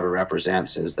survivor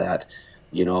represents. Is that,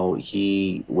 when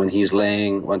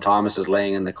Thomas is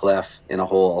laying in the cliff in a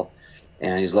hole,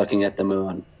 and he's looking at the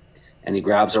moon, and he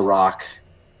grabs a rock,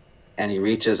 and he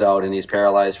reaches out, and he's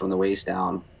paralyzed from the waist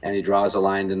down, and he draws a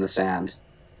line in the sand.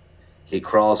 He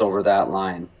crawls over that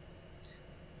line.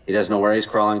 He doesn't know where he's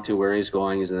crawling to, where he's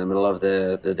going. He's in the middle of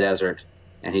the desert,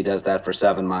 and he does that for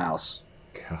 7 miles.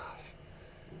 Gosh.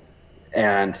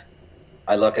 And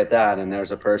I look at that, and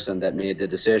there's a person that made the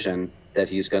decision that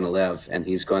he's going to live, and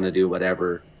he's going to do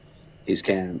whatever he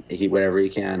can.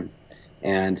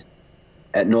 And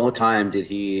at no time did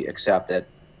he accept that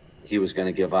he was going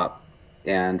to give up.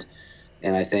 And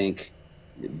I think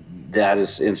that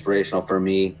is inspirational for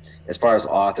me. As far as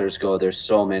authors go, there's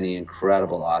so many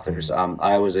incredible authors.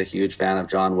 I was a huge fan of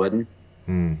John Wooden.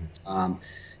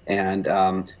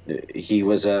 And he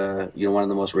was one of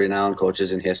the most renowned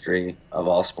coaches in history of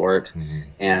all sport.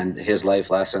 And his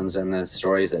life lessons and the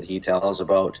stories that he tells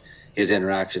about his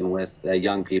interaction with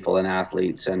young people and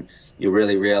athletes, and you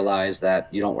really realize that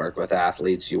you don't work with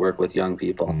athletes, you work with young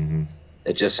people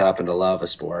that just happen to love a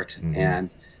sport.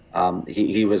 And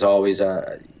he was always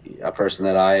a person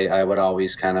that I would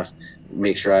always kind of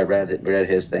make sure I read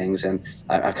his things. And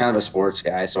I'm kind of a sports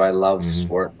guy, so I love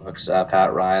sport books.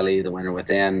 Pat Riley, The Winner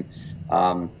Within.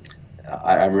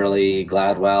 I'm really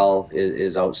Gladwell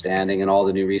is outstanding, and all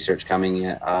the new research coming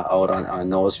out on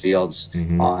those fields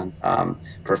on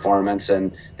performance.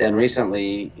 And then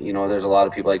recently, there's a lot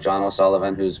of people like John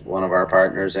O'Sullivan, who's one of our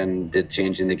partners and did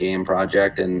Changing the Game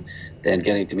project, and then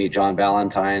getting to meet John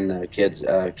Ballantyne, the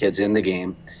kids in the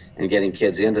game, and getting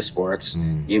kids into sports.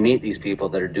 You meet these people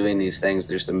that are doing these things.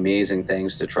 There's amazing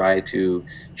things to try to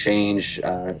change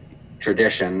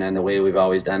tradition and the way we've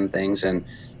always done things. And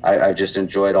I've just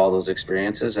enjoyed all those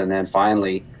experiences. And then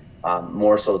finally,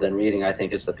 more so than reading, I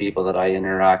think it's the people that I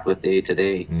interact with day to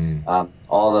day.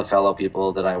 All the fellow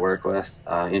people that I work with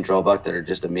in Drobuk that are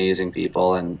just amazing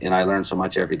people, and I learn so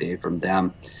much every day from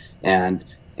them. And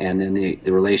then the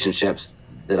relationships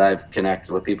that I've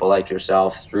connected with people like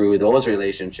yourself through those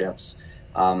relationships.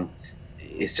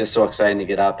 It's just so exciting to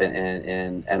get up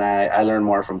and I learn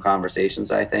more from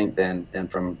conversations, I think, than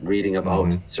from reading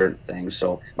about certain things.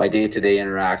 So my day-to-day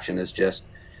interaction is just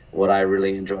what I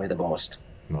really enjoy the most.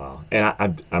 Wow.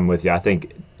 And I'm with you. I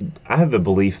think I have the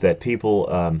belief that people,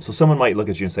 so someone might look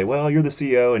at you and say, well, you're the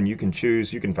CEO and you can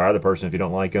can fire the person if you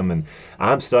don't like them. And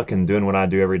I'm stuck in doing what I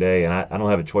do every day, and I don't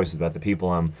have a choice about the people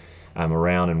I'm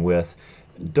around and with.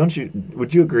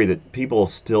 Would you agree that people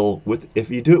still, if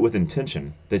you do it with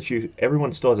intention, that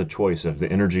everyone still has a choice of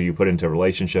the energy you put into a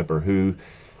relationship or who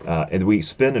And we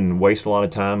spend and waste a lot of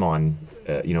time on,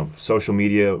 social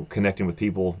media, connecting with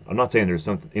people. I'm not saying there's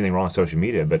anything wrong with social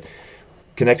media, but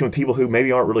connecting with people who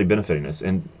maybe aren't really benefiting us.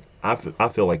 And I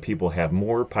feel like people have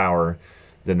more power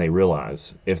than they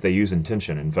realize if they use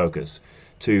intention and focus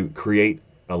to create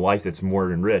a life that's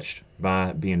more enriched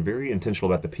by being very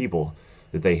intentional about the people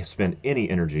that they spend any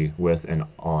energy with and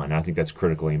on. I think that's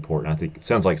critically important. I think it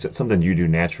sounds like something you do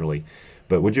naturally.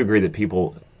 But would you agree that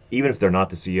people, even if they're not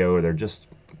the CEO or they're just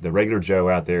the regular Joe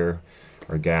out there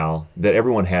or gal, that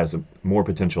everyone has more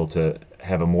potential to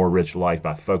have a more rich life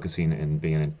by focusing and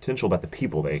being intentional about the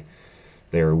people they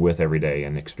are with every day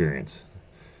and experience?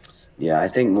 Yeah, I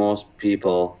think most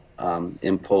people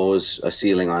impose a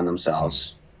ceiling on Mm.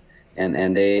 themselves,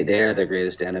 and they are their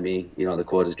greatest enemy. You know, the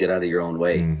quote is "Get out of your own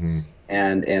way," Mm-hmm.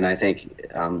 and I think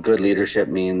good leadership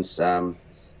means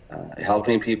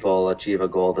helping people achieve a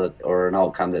goal that or an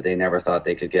outcome that they never thought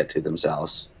they could get to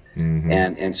themselves. Mm-hmm.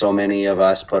 And so many of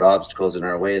us put obstacles in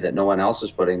our way that no one else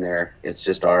is putting there. It's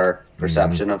just our Mm-hmm.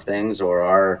 perception of things or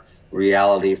our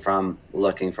reality from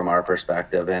looking from our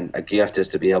perspective. And a gift is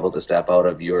to be able to step out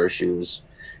of your shoes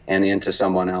and into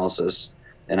someone else's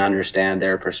and understand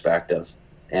their perspective.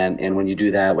 And when you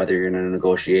do that, whether you're in a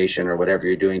negotiation or whatever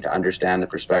you're doing, to understand the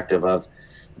perspective of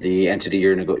the entity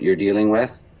you're dealing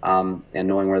with, and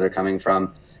knowing where they're coming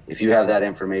from, if you have that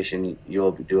information,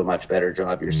 you'll do a much better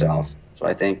job Mm-hmm. yourself. So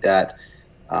I think that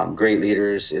great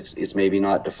leaders, it's maybe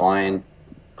not defined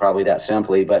probably that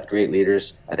simply, but great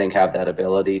leaders, I think, have that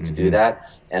ability to do Mm-hmm. that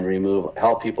and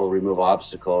help people remove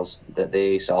obstacles that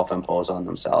they self-impose on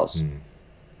themselves. Mm.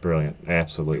 Brilliant. Yeah,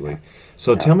 Absolutely.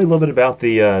 So yeah. tell me a little bit about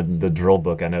the drill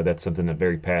book. I know that's something a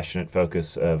very passionate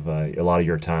focus of a lot of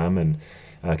your time. And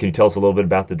can you tell us a little bit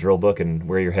about the drill book and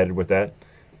where you're headed with that?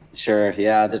 Sure.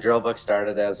 Yeah, the drill book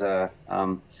started as I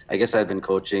guess I've been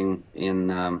coaching in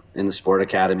the sport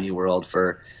academy world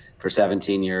for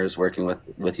 17 years, working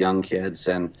with young kids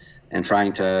and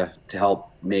trying to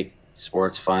help make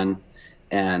sports fun.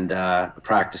 And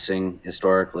practicing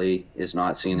historically is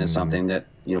not seen as Mm-hmm. something that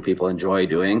people enjoy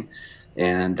doing.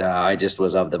 And I just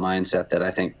was of the mindset that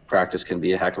I think practice can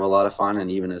be a heck of a lot of fun, and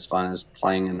even as fun as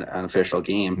playing an official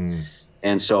game. Mm-hmm.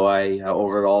 And so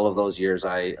over all of those years,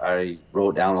 I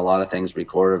wrote down a lot of things,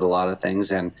 recorded a lot of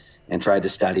things, and tried to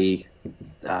study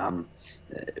um,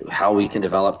 how we can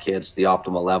develop kids to the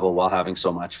optimal level while having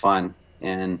so much fun.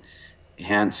 And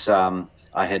hence,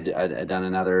 I'd done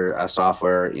another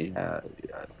software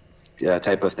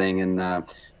type of thing, and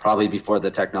probably before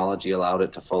the technology allowed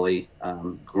it to fully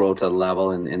grow to the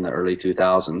level in the early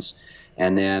 2000s.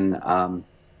 And then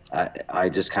I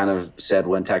just kind of said,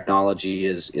 when technology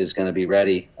is going to be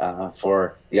ready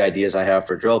for the ideas I have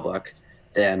for Drill Book,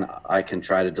 then I can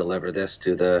try to deliver this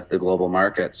to the global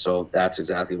market. So that's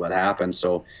exactly what happened.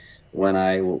 So when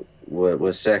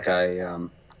was sick,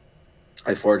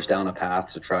 I forged down a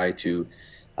path to try to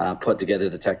put together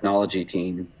the technology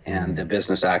team and Mm-hmm. the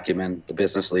business acumen, the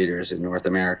business leaders in North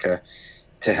America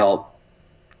to help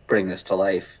bring this to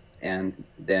life. And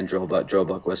then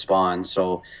Drillbook was spawned.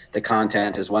 So the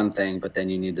content is one thing, but then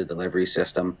you need the delivery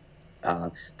system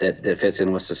that fits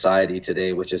in with society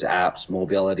today, which is apps,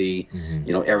 mobility,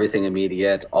 Mm-hmm. everything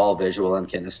immediate, all visual and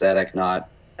kinesthetic, not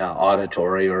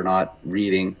auditory or not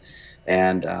reading.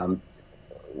 And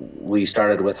we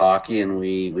started with hockey, and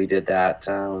we did that.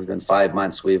 We've been 5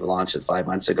 months. We've launched it 5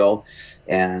 months ago,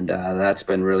 and that's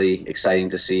been really exciting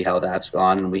to see how that's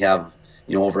gone. And we have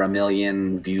over 1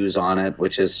 million views on it,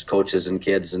 which is coaches and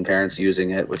kids and parents using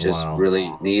it, which is Wow.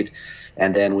 really neat.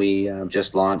 And then we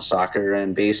just launched soccer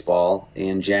and baseball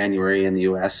in January in the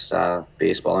U.S.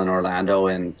 Baseball in Orlando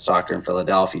and soccer in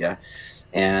Philadelphia,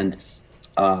 and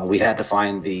we had to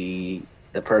find the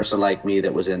person like me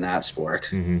that was in that sport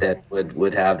Mm-hmm. that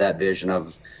would have that vision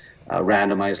of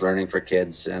randomized learning for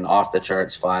kids and off the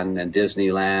charts fun and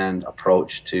Disneyland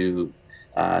approach to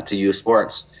youth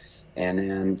sports. And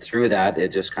then through that,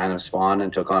 it just kind of spawned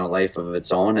and took on a life of its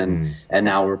own. Mm-hmm. And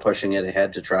now we're pushing it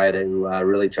ahead to try to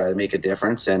really try to make a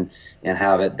difference and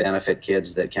have it benefit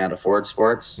kids that can't afford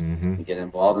sports Mm-hmm. and get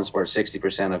involved in sports.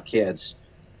 60% of kids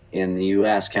in the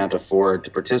US can't afford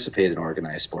to participate in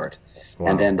organized sport. And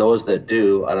Wow. then those that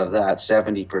do, out of that,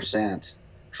 70%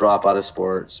 drop out of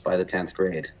sports by the 10th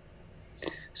grade.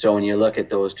 So when you look at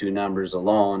those two numbers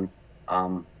alone,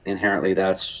 inherently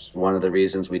that's one of the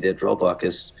reasons we did Drill Book.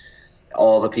 Is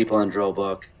all the people in Drill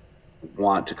Book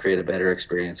want to create a better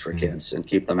experience for Mm-hmm. kids and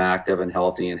keep them active and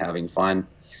healthy and having fun.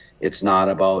 It's not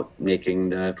about making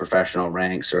the professional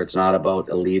ranks, or it's not about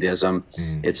elitism.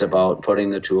 Mm-hmm. It's about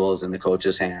putting the tools in the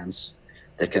coach's hands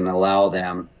that can allow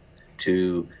them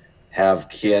to have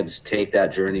kids take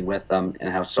that journey with them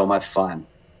and have so much fun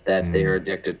that they are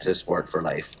addicted to sport for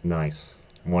life. Nice,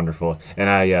 wonderful.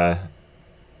 And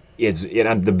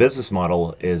the business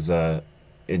model is I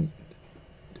think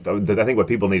what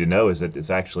people need to know is that it's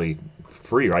actually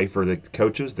free, right, for the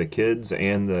coaches, the kids,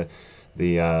 and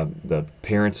the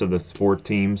parents of the sport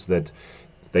teams, that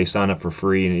they sign up for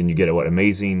free, and you get what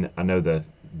amazing. I know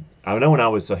when I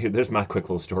was so here's my quick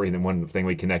little story, and then one thing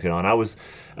we connected on.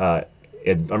 I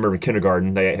remember in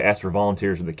kindergarten they asked for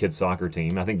volunteers for the kids soccer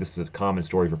team. I think this is a common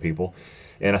story for people.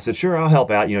 And I said, sure, I'll help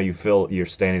out. You feel you're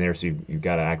standing there, so you've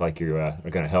got to act like you're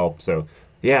going to help. So,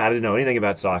 yeah, I didn't know anything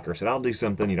about soccer. I said, I'll do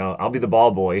something, I'll be the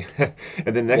ball boy.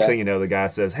 And then next thing you know, the guy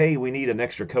says, hey, we need an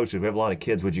extra coach. We have a lot of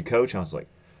kids. Would you coach? And I was like,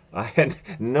 I had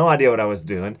no idea what I was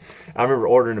doing. I remember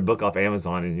ordering a book off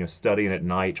Amazon and studying at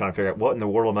night, trying to figure out what in the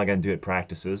world am I going to do at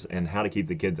practices and how to keep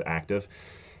the kids active.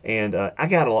 And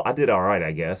I did all right,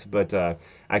 I guess, but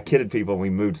I kidded people when we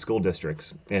moved school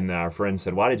districts, and our friends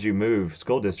said, "Why did you move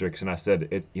school districts?" And I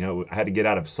said, I had to get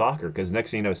out of soccer, because next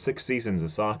thing you know, 6 seasons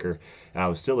of soccer, and I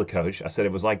was still a coach. I said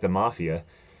it was like the mafia.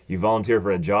 You volunteer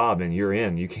for a job and you're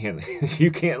in. You can't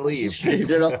leave.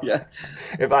 So,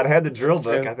 if I'd had the drill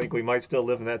book, I think we might still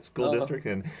live in that school district,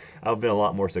 and I've been a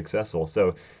lot more successful.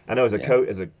 So I know as a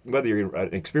coach, whether you're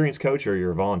an experienced coach or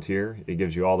you're a volunteer, it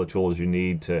gives you all the tools you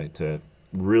need to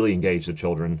really engage the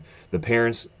children. The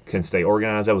parents can stay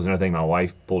organized. That was another thing. My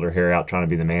wife pulled her hair out trying to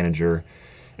be the manager.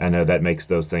 I know that makes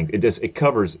those things. It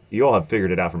covers. You all have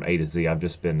figured it out from A to Z. I've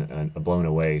just been blown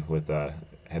away with the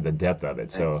depth of it.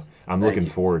 Thanks. So I'm looking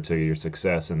forward to your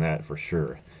success in that for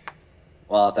sure.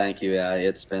 Well, thank you.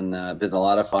 It's been a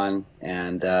lot of fun,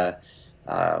 and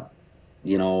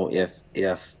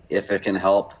if it can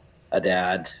help a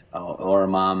dad or a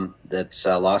mom that's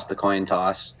lost the coin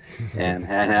toss and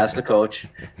has to coach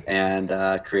and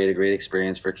create a great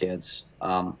experience for kids.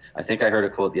 I think I heard a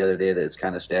quote the other day that it's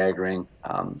kind of staggering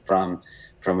from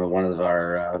one of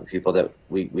our people that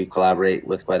we collaborate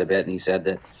with quite a bit, and he said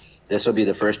that this will be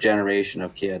the first generation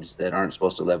of kids that aren't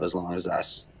supposed to live as long as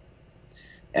us.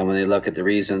 And when they look at the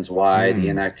reasons why, the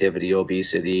inactivity,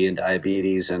 obesity, and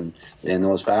diabetes, and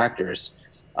those factors,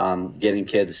 getting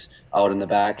kids out in the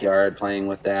backyard playing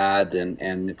with dad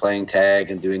and playing tag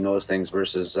and doing those things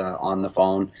versus on the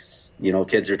phone.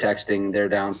 Kids are texting, they're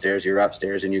downstairs, you're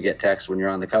upstairs, and you get text when you're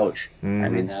on the couch. I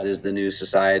mean, that is the new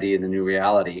society and the new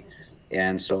reality.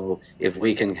 And so if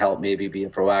we can help maybe be a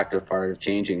proactive part of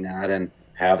changing that and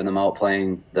having them out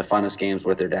playing the funnest games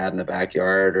with their dad in the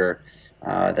backyard, or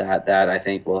that I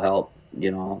think will help,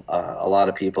 a lot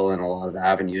of people in a lot of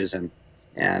avenues, and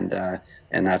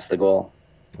that's the goal.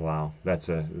 Wow, that's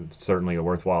certainly a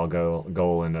worthwhile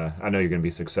goal, and I know you're going to be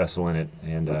successful in it.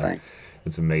 And thanks.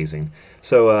 It's amazing.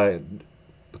 So,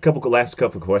 last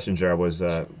couple of questions there was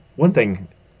one thing.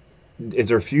 Is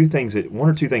there one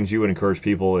or two things you would encourage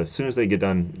people as soon as they get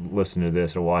done listening to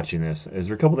this or watching this? Is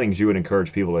there a couple things you would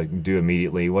encourage people to do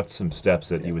immediately? What's some steps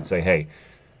that you would say, hey,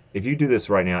 if you do this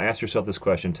right now, ask yourself this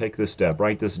question, take this step,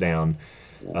 write this down.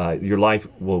 Your life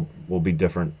will be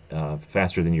different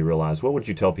faster than you realize. What would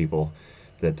you tell people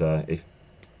that is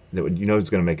going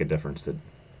to make a difference, that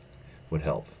would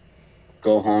help?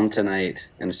 Go home tonight,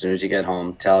 and as soon as you get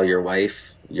home, tell your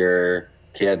wife, your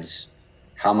kids,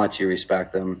 how much you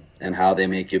respect them and how they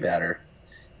make you better,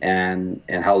 and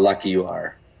how lucky you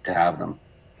are to have them.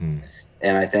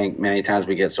 And I think many times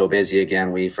we get so busy,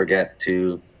 again, we forget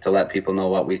to let people know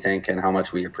what we think and how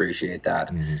much we appreciate that.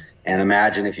 And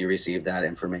imagine if you received that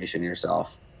information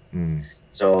yourself.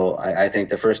 So I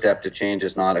think the first step to change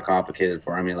is not a complicated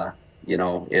formula.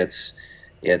 It's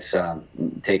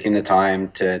taking the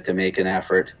time to make an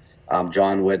effort.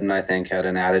 John Wooden, I think, had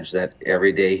an adage that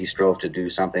every day he strove to do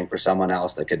something for someone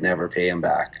else that could never pay him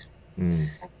back.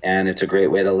 And it's a great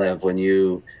way to live. When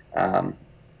you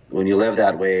live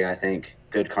that way, I think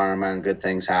good karma and good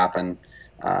things happen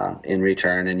in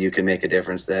return, and you can make a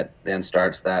difference that then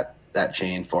starts that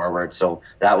chain forward. So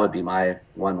that would be my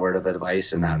one word of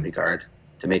advice in that regard,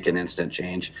 to make an instant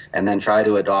change, and then try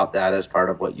to adopt that as part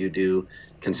of what you do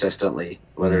consistently,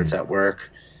 whether it's at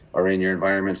work or in your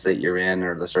environments that you're in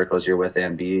or the circles you're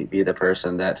within. Be the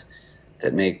person that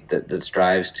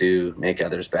strives to make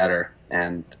others better,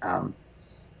 and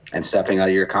stepping out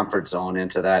of your comfort zone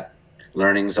into that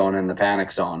learning zone and the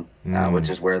panic zone,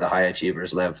 which is where the high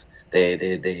achievers live.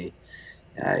 They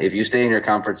if you stay in your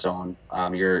comfort zone,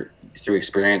 through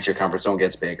experience, your comfort zone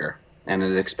gets bigger and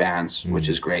it expands, which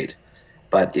is great.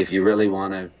 But if you really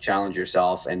want to challenge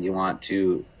yourself and you want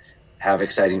to have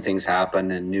exciting things happen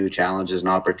and new challenges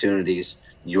and opportunities,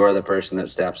 you're the person that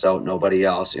steps out, nobody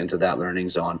else, into that learning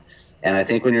zone. And I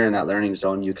think when you're in that learning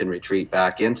zone, you can retreat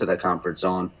back into the comfort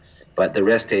zone. But the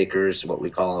risk takers, what we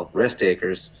call risk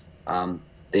takers,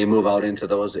 they move out into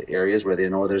those areas where they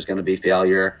know there's going to be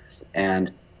failure,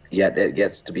 and yet it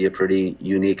gets to be a pretty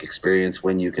unique experience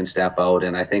when you can step out.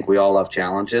 And I think we all love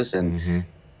challenges, and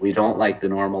we don't like the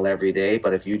normal every day,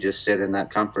 but if you just sit in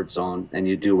that comfort zone and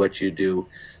you do what you do,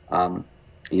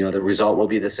 the result will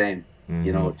be the same.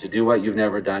 To do what you've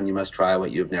never done, you must try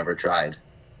what you've never tried.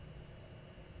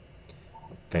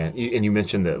 And you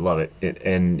mentioned that, love it.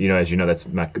 And as you know, that's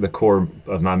the core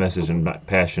of my message and my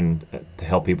passion, to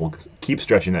help people keep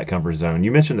stretching that comfort zone.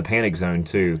 You mentioned the panic zone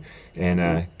too,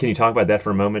 and can you talk about that for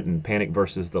a moment, and panic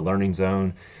versus the learning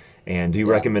zone? And do you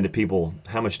recommend to people,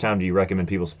 how much time do you recommend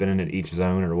people spending at each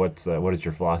zone, or what is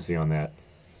your philosophy on that?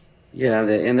 Yeah,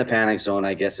 in the panic zone,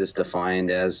 I guess, is defined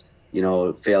as,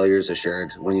 failure is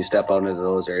assured. When you step out into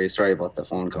those areas, sorry about the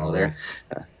phone call there.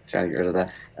 Trying to get rid of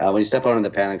that. When you step out in the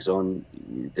panic zone,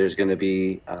 there's going to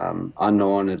be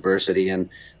unknown adversity. And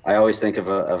I always think of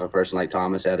a person like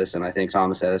Thomas Edison. I think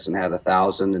Thomas Edison had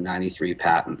 1,093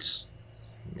 patents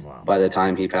by the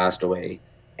time he passed away.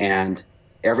 And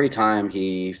every time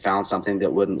he found something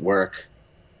that wouldn't work,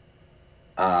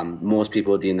 most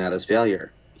people would deem that as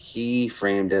failure. He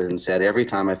framed it and said, every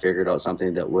time I figured out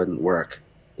something that wouldn't work,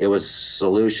 it was a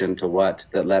solution to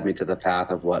that led me to the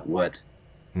path of what would.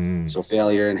 So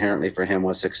failure inherently for him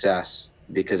was success,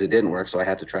 because it didn't work, so I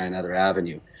had to try another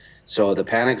avenue. So the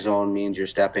panic zone means you're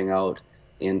stepping out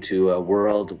into a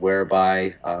world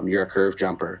whereby you're a curve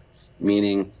jumper,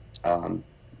 meaning I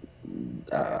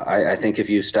think if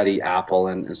you study Apple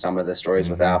and some of the stories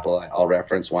with Apple, I'll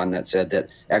reference one that said that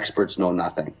experts know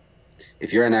nothing.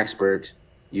 If you're an expert,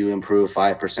 you improve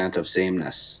 5% of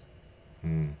sameness.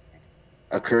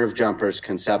 A curve jumper is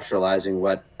conceptualizing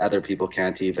what other people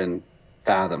can't even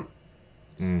fathom.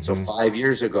 So 5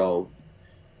 years ago,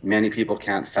 many people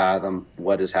can't fathom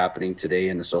what is happening today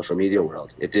in the social media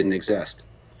world. It didn't exist.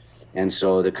 And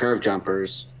so the curve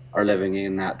jumpers are living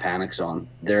in that panic zone.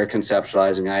 They're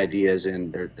conceptualizing ideas,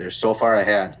 and they're so far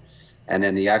ahead. And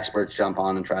then the experts jump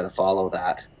on and try to follow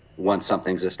that once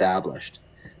something's established.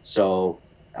 So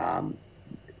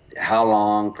how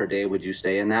long per day would you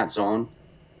stay in that zone?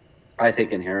 I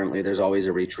think inherently there's always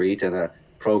a retreat and a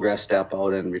progress step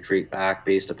out and retreat back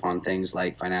based upon things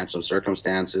like financial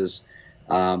circumstances,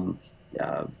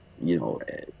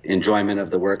 enjoyment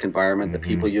of the work environment, the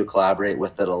people you collaborate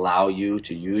with that allow you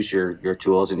to use your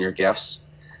tools and your gifts.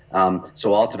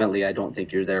 So ultimately, I don't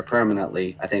think you're there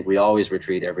permanently. I think we always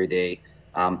retreat every day,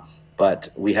 but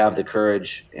we have the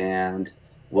courage, and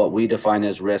what we define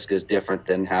as risk is different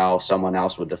than how someone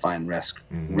else would define risk.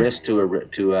 Risk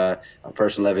to a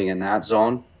person living in that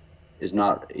zone is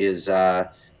to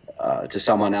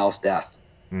someone else death.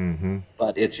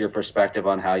 But it's your perspective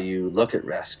on how you look at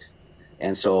risk.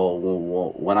 And so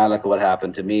when I look at what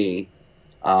happened to me,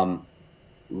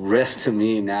 risk to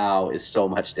me now is so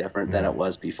much different than it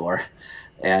was before.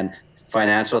 And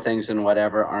financial things and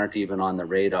whatever aren't even on the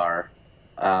radar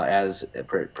as it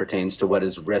pertains to what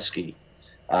is risky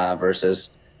versus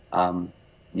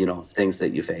things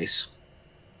that you face.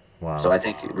 Wow. So I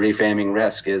think reframing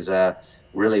risk is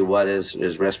really what is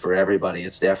risk for everybody.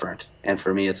 It's different, and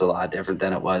for me, it's a lot different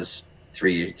than it was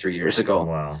three years ago.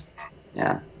 Wow.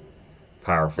 Yeah.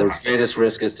 Powerful. The greatest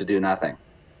risk is to do nothing.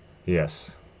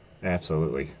 Yes,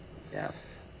 absolutely. Yeah.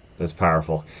 That's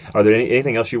powerful. Are there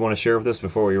anything else you want to share with us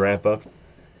before we wrap up?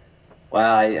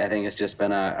 Well, I think it's just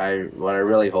been what I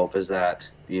really hope is that,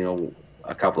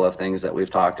 a couple of things that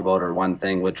we've talked about, or one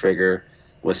thing would trigger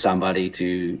with somebody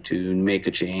to make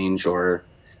a change, or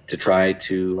to try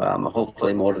to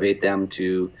hopefully motivate them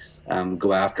to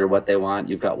go after what they want.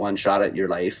 You've got one shot at your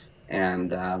life,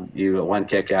 and you got one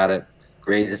kick at it.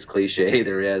 Greatest cliche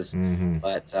there is.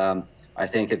 But I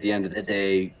think at the end of the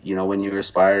day, when you're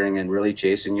aspiring and really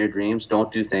chasing your dreams,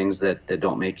 don't do things that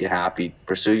don't make you happy.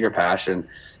 Pursue your passion,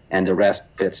 and the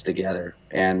rest fits together.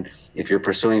 And if you're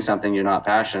pursuing something you're not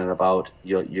passionate about,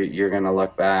 you're going to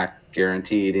look back,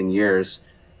 guaranteed, in years,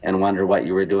 and wonder what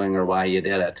you were doing or why you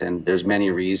did it. And there's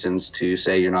many reasons to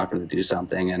say you're not going to do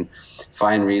something, and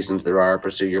find reasons there are.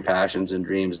 Pursue your passions and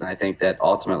dreams. And I think that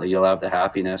ultimately you'll have the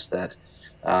happiness that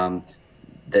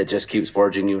just keeps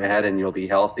forging you ahead, and you'll be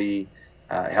healthier.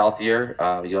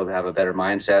 You'll have a better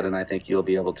mindset, and I think you'll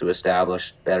be able to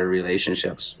establish better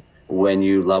relationships when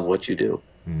you love what you do.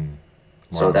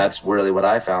 Wow. So that's really what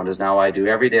I found is now I do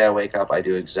every day I wake up, I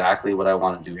do exactly what I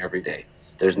want to do every day.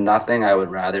 There's nothing I would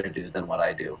rather do than what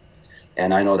I do.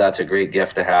 And I know that's a great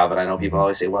gift to have. And I know people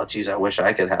always say, well, geez, I wish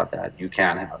I could have that. You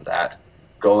can have that.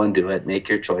 Go and do it. Make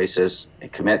your choices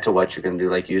and commit to what you're going to do,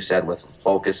 like you said, with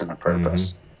focus and a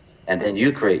purpose. And then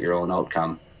you create your own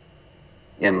outcome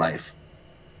in life.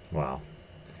 Wow.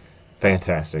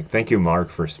 Fantastic. Thank you, Mark,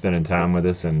 for spending time with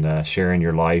us and sharing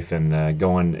your life and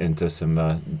going into some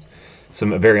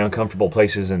very uncomfortable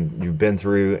places and you've been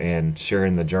through and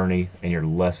sharing the journey and your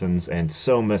lessons and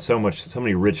so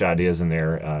many rich ideas in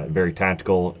there. Very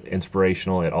tactical,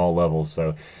 inspirational at all levels.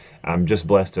 So I'm just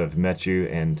blessed to have met you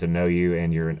and to know you,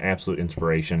 and you're an absolute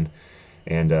inspiration.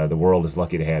 And the world is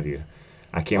lucky to have you.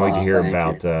 I can't wait to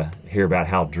hear about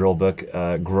how Drill Book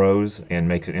grows and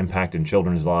makes an impact in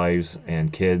children's lives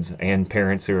and kids and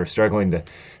parents who are struggling to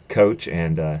coach,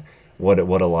 and what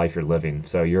a life you're living.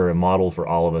 So you're a model for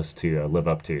all of us to live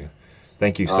up to.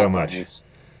 Thank you so much. Thanks.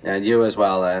 And you as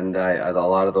well. And a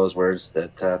lot of those words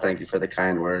that thank you for the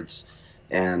kind words.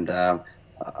 And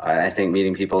I think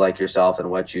meeting people like yourself and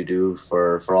what you do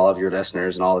for all of your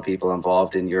listeners and all the people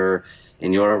involved in your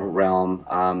realm,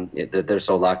 that they're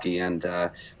so lucky. And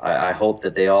I hope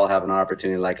that they all have an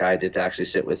opportunity like I did to actually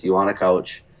sit with you on a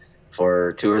couch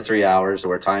for 2 or 3 hours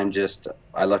where time just,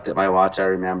 I looked at my watch, I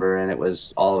remember, and it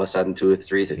was all of a sudden 2 or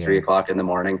 3 o'clock in the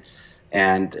morning.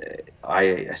 And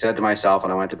I said to myself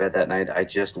when I went to bed that night,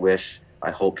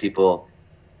 I hope people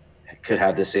could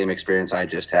have the same experience I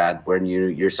just had. When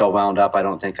you're so wound up, I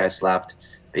don't think I slept,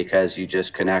 because you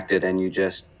just connected and you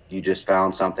just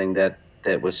found something that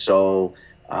was so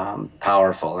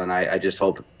powerful. And I just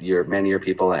hope many of your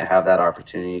people have that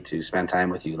opportunity to spend time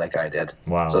with you like I did.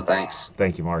 Wow. So thanks.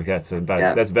 Thank you, Mark. That's the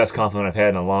best compliment I've had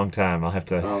in a long time. I'll have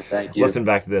to listen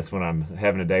back to this when I'm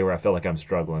having a day where I feel like I'm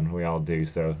struggling. We all do.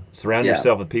 So surround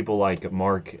yourself with people like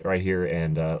Mark right here,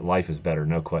 and life is better,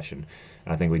 no question.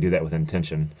 I think we do that with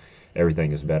intention.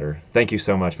 Everything is better. Thank you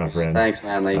so much, my friend. Thanks,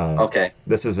 Manley. Okay.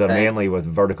 This is Manley with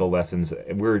Vertical Lessons.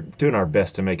 We're doing our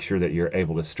best to make sure that you're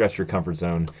able to stretch your comfort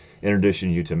zone,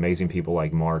 introducing you to amazing people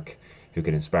like Mark who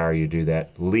can inspire you to do that,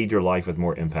 lead your life with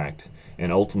more impact,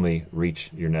 and ultimately reach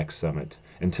your next summit.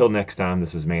 Until next time,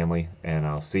 this is Manley, and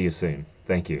I'll see you soon.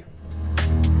 Thank you.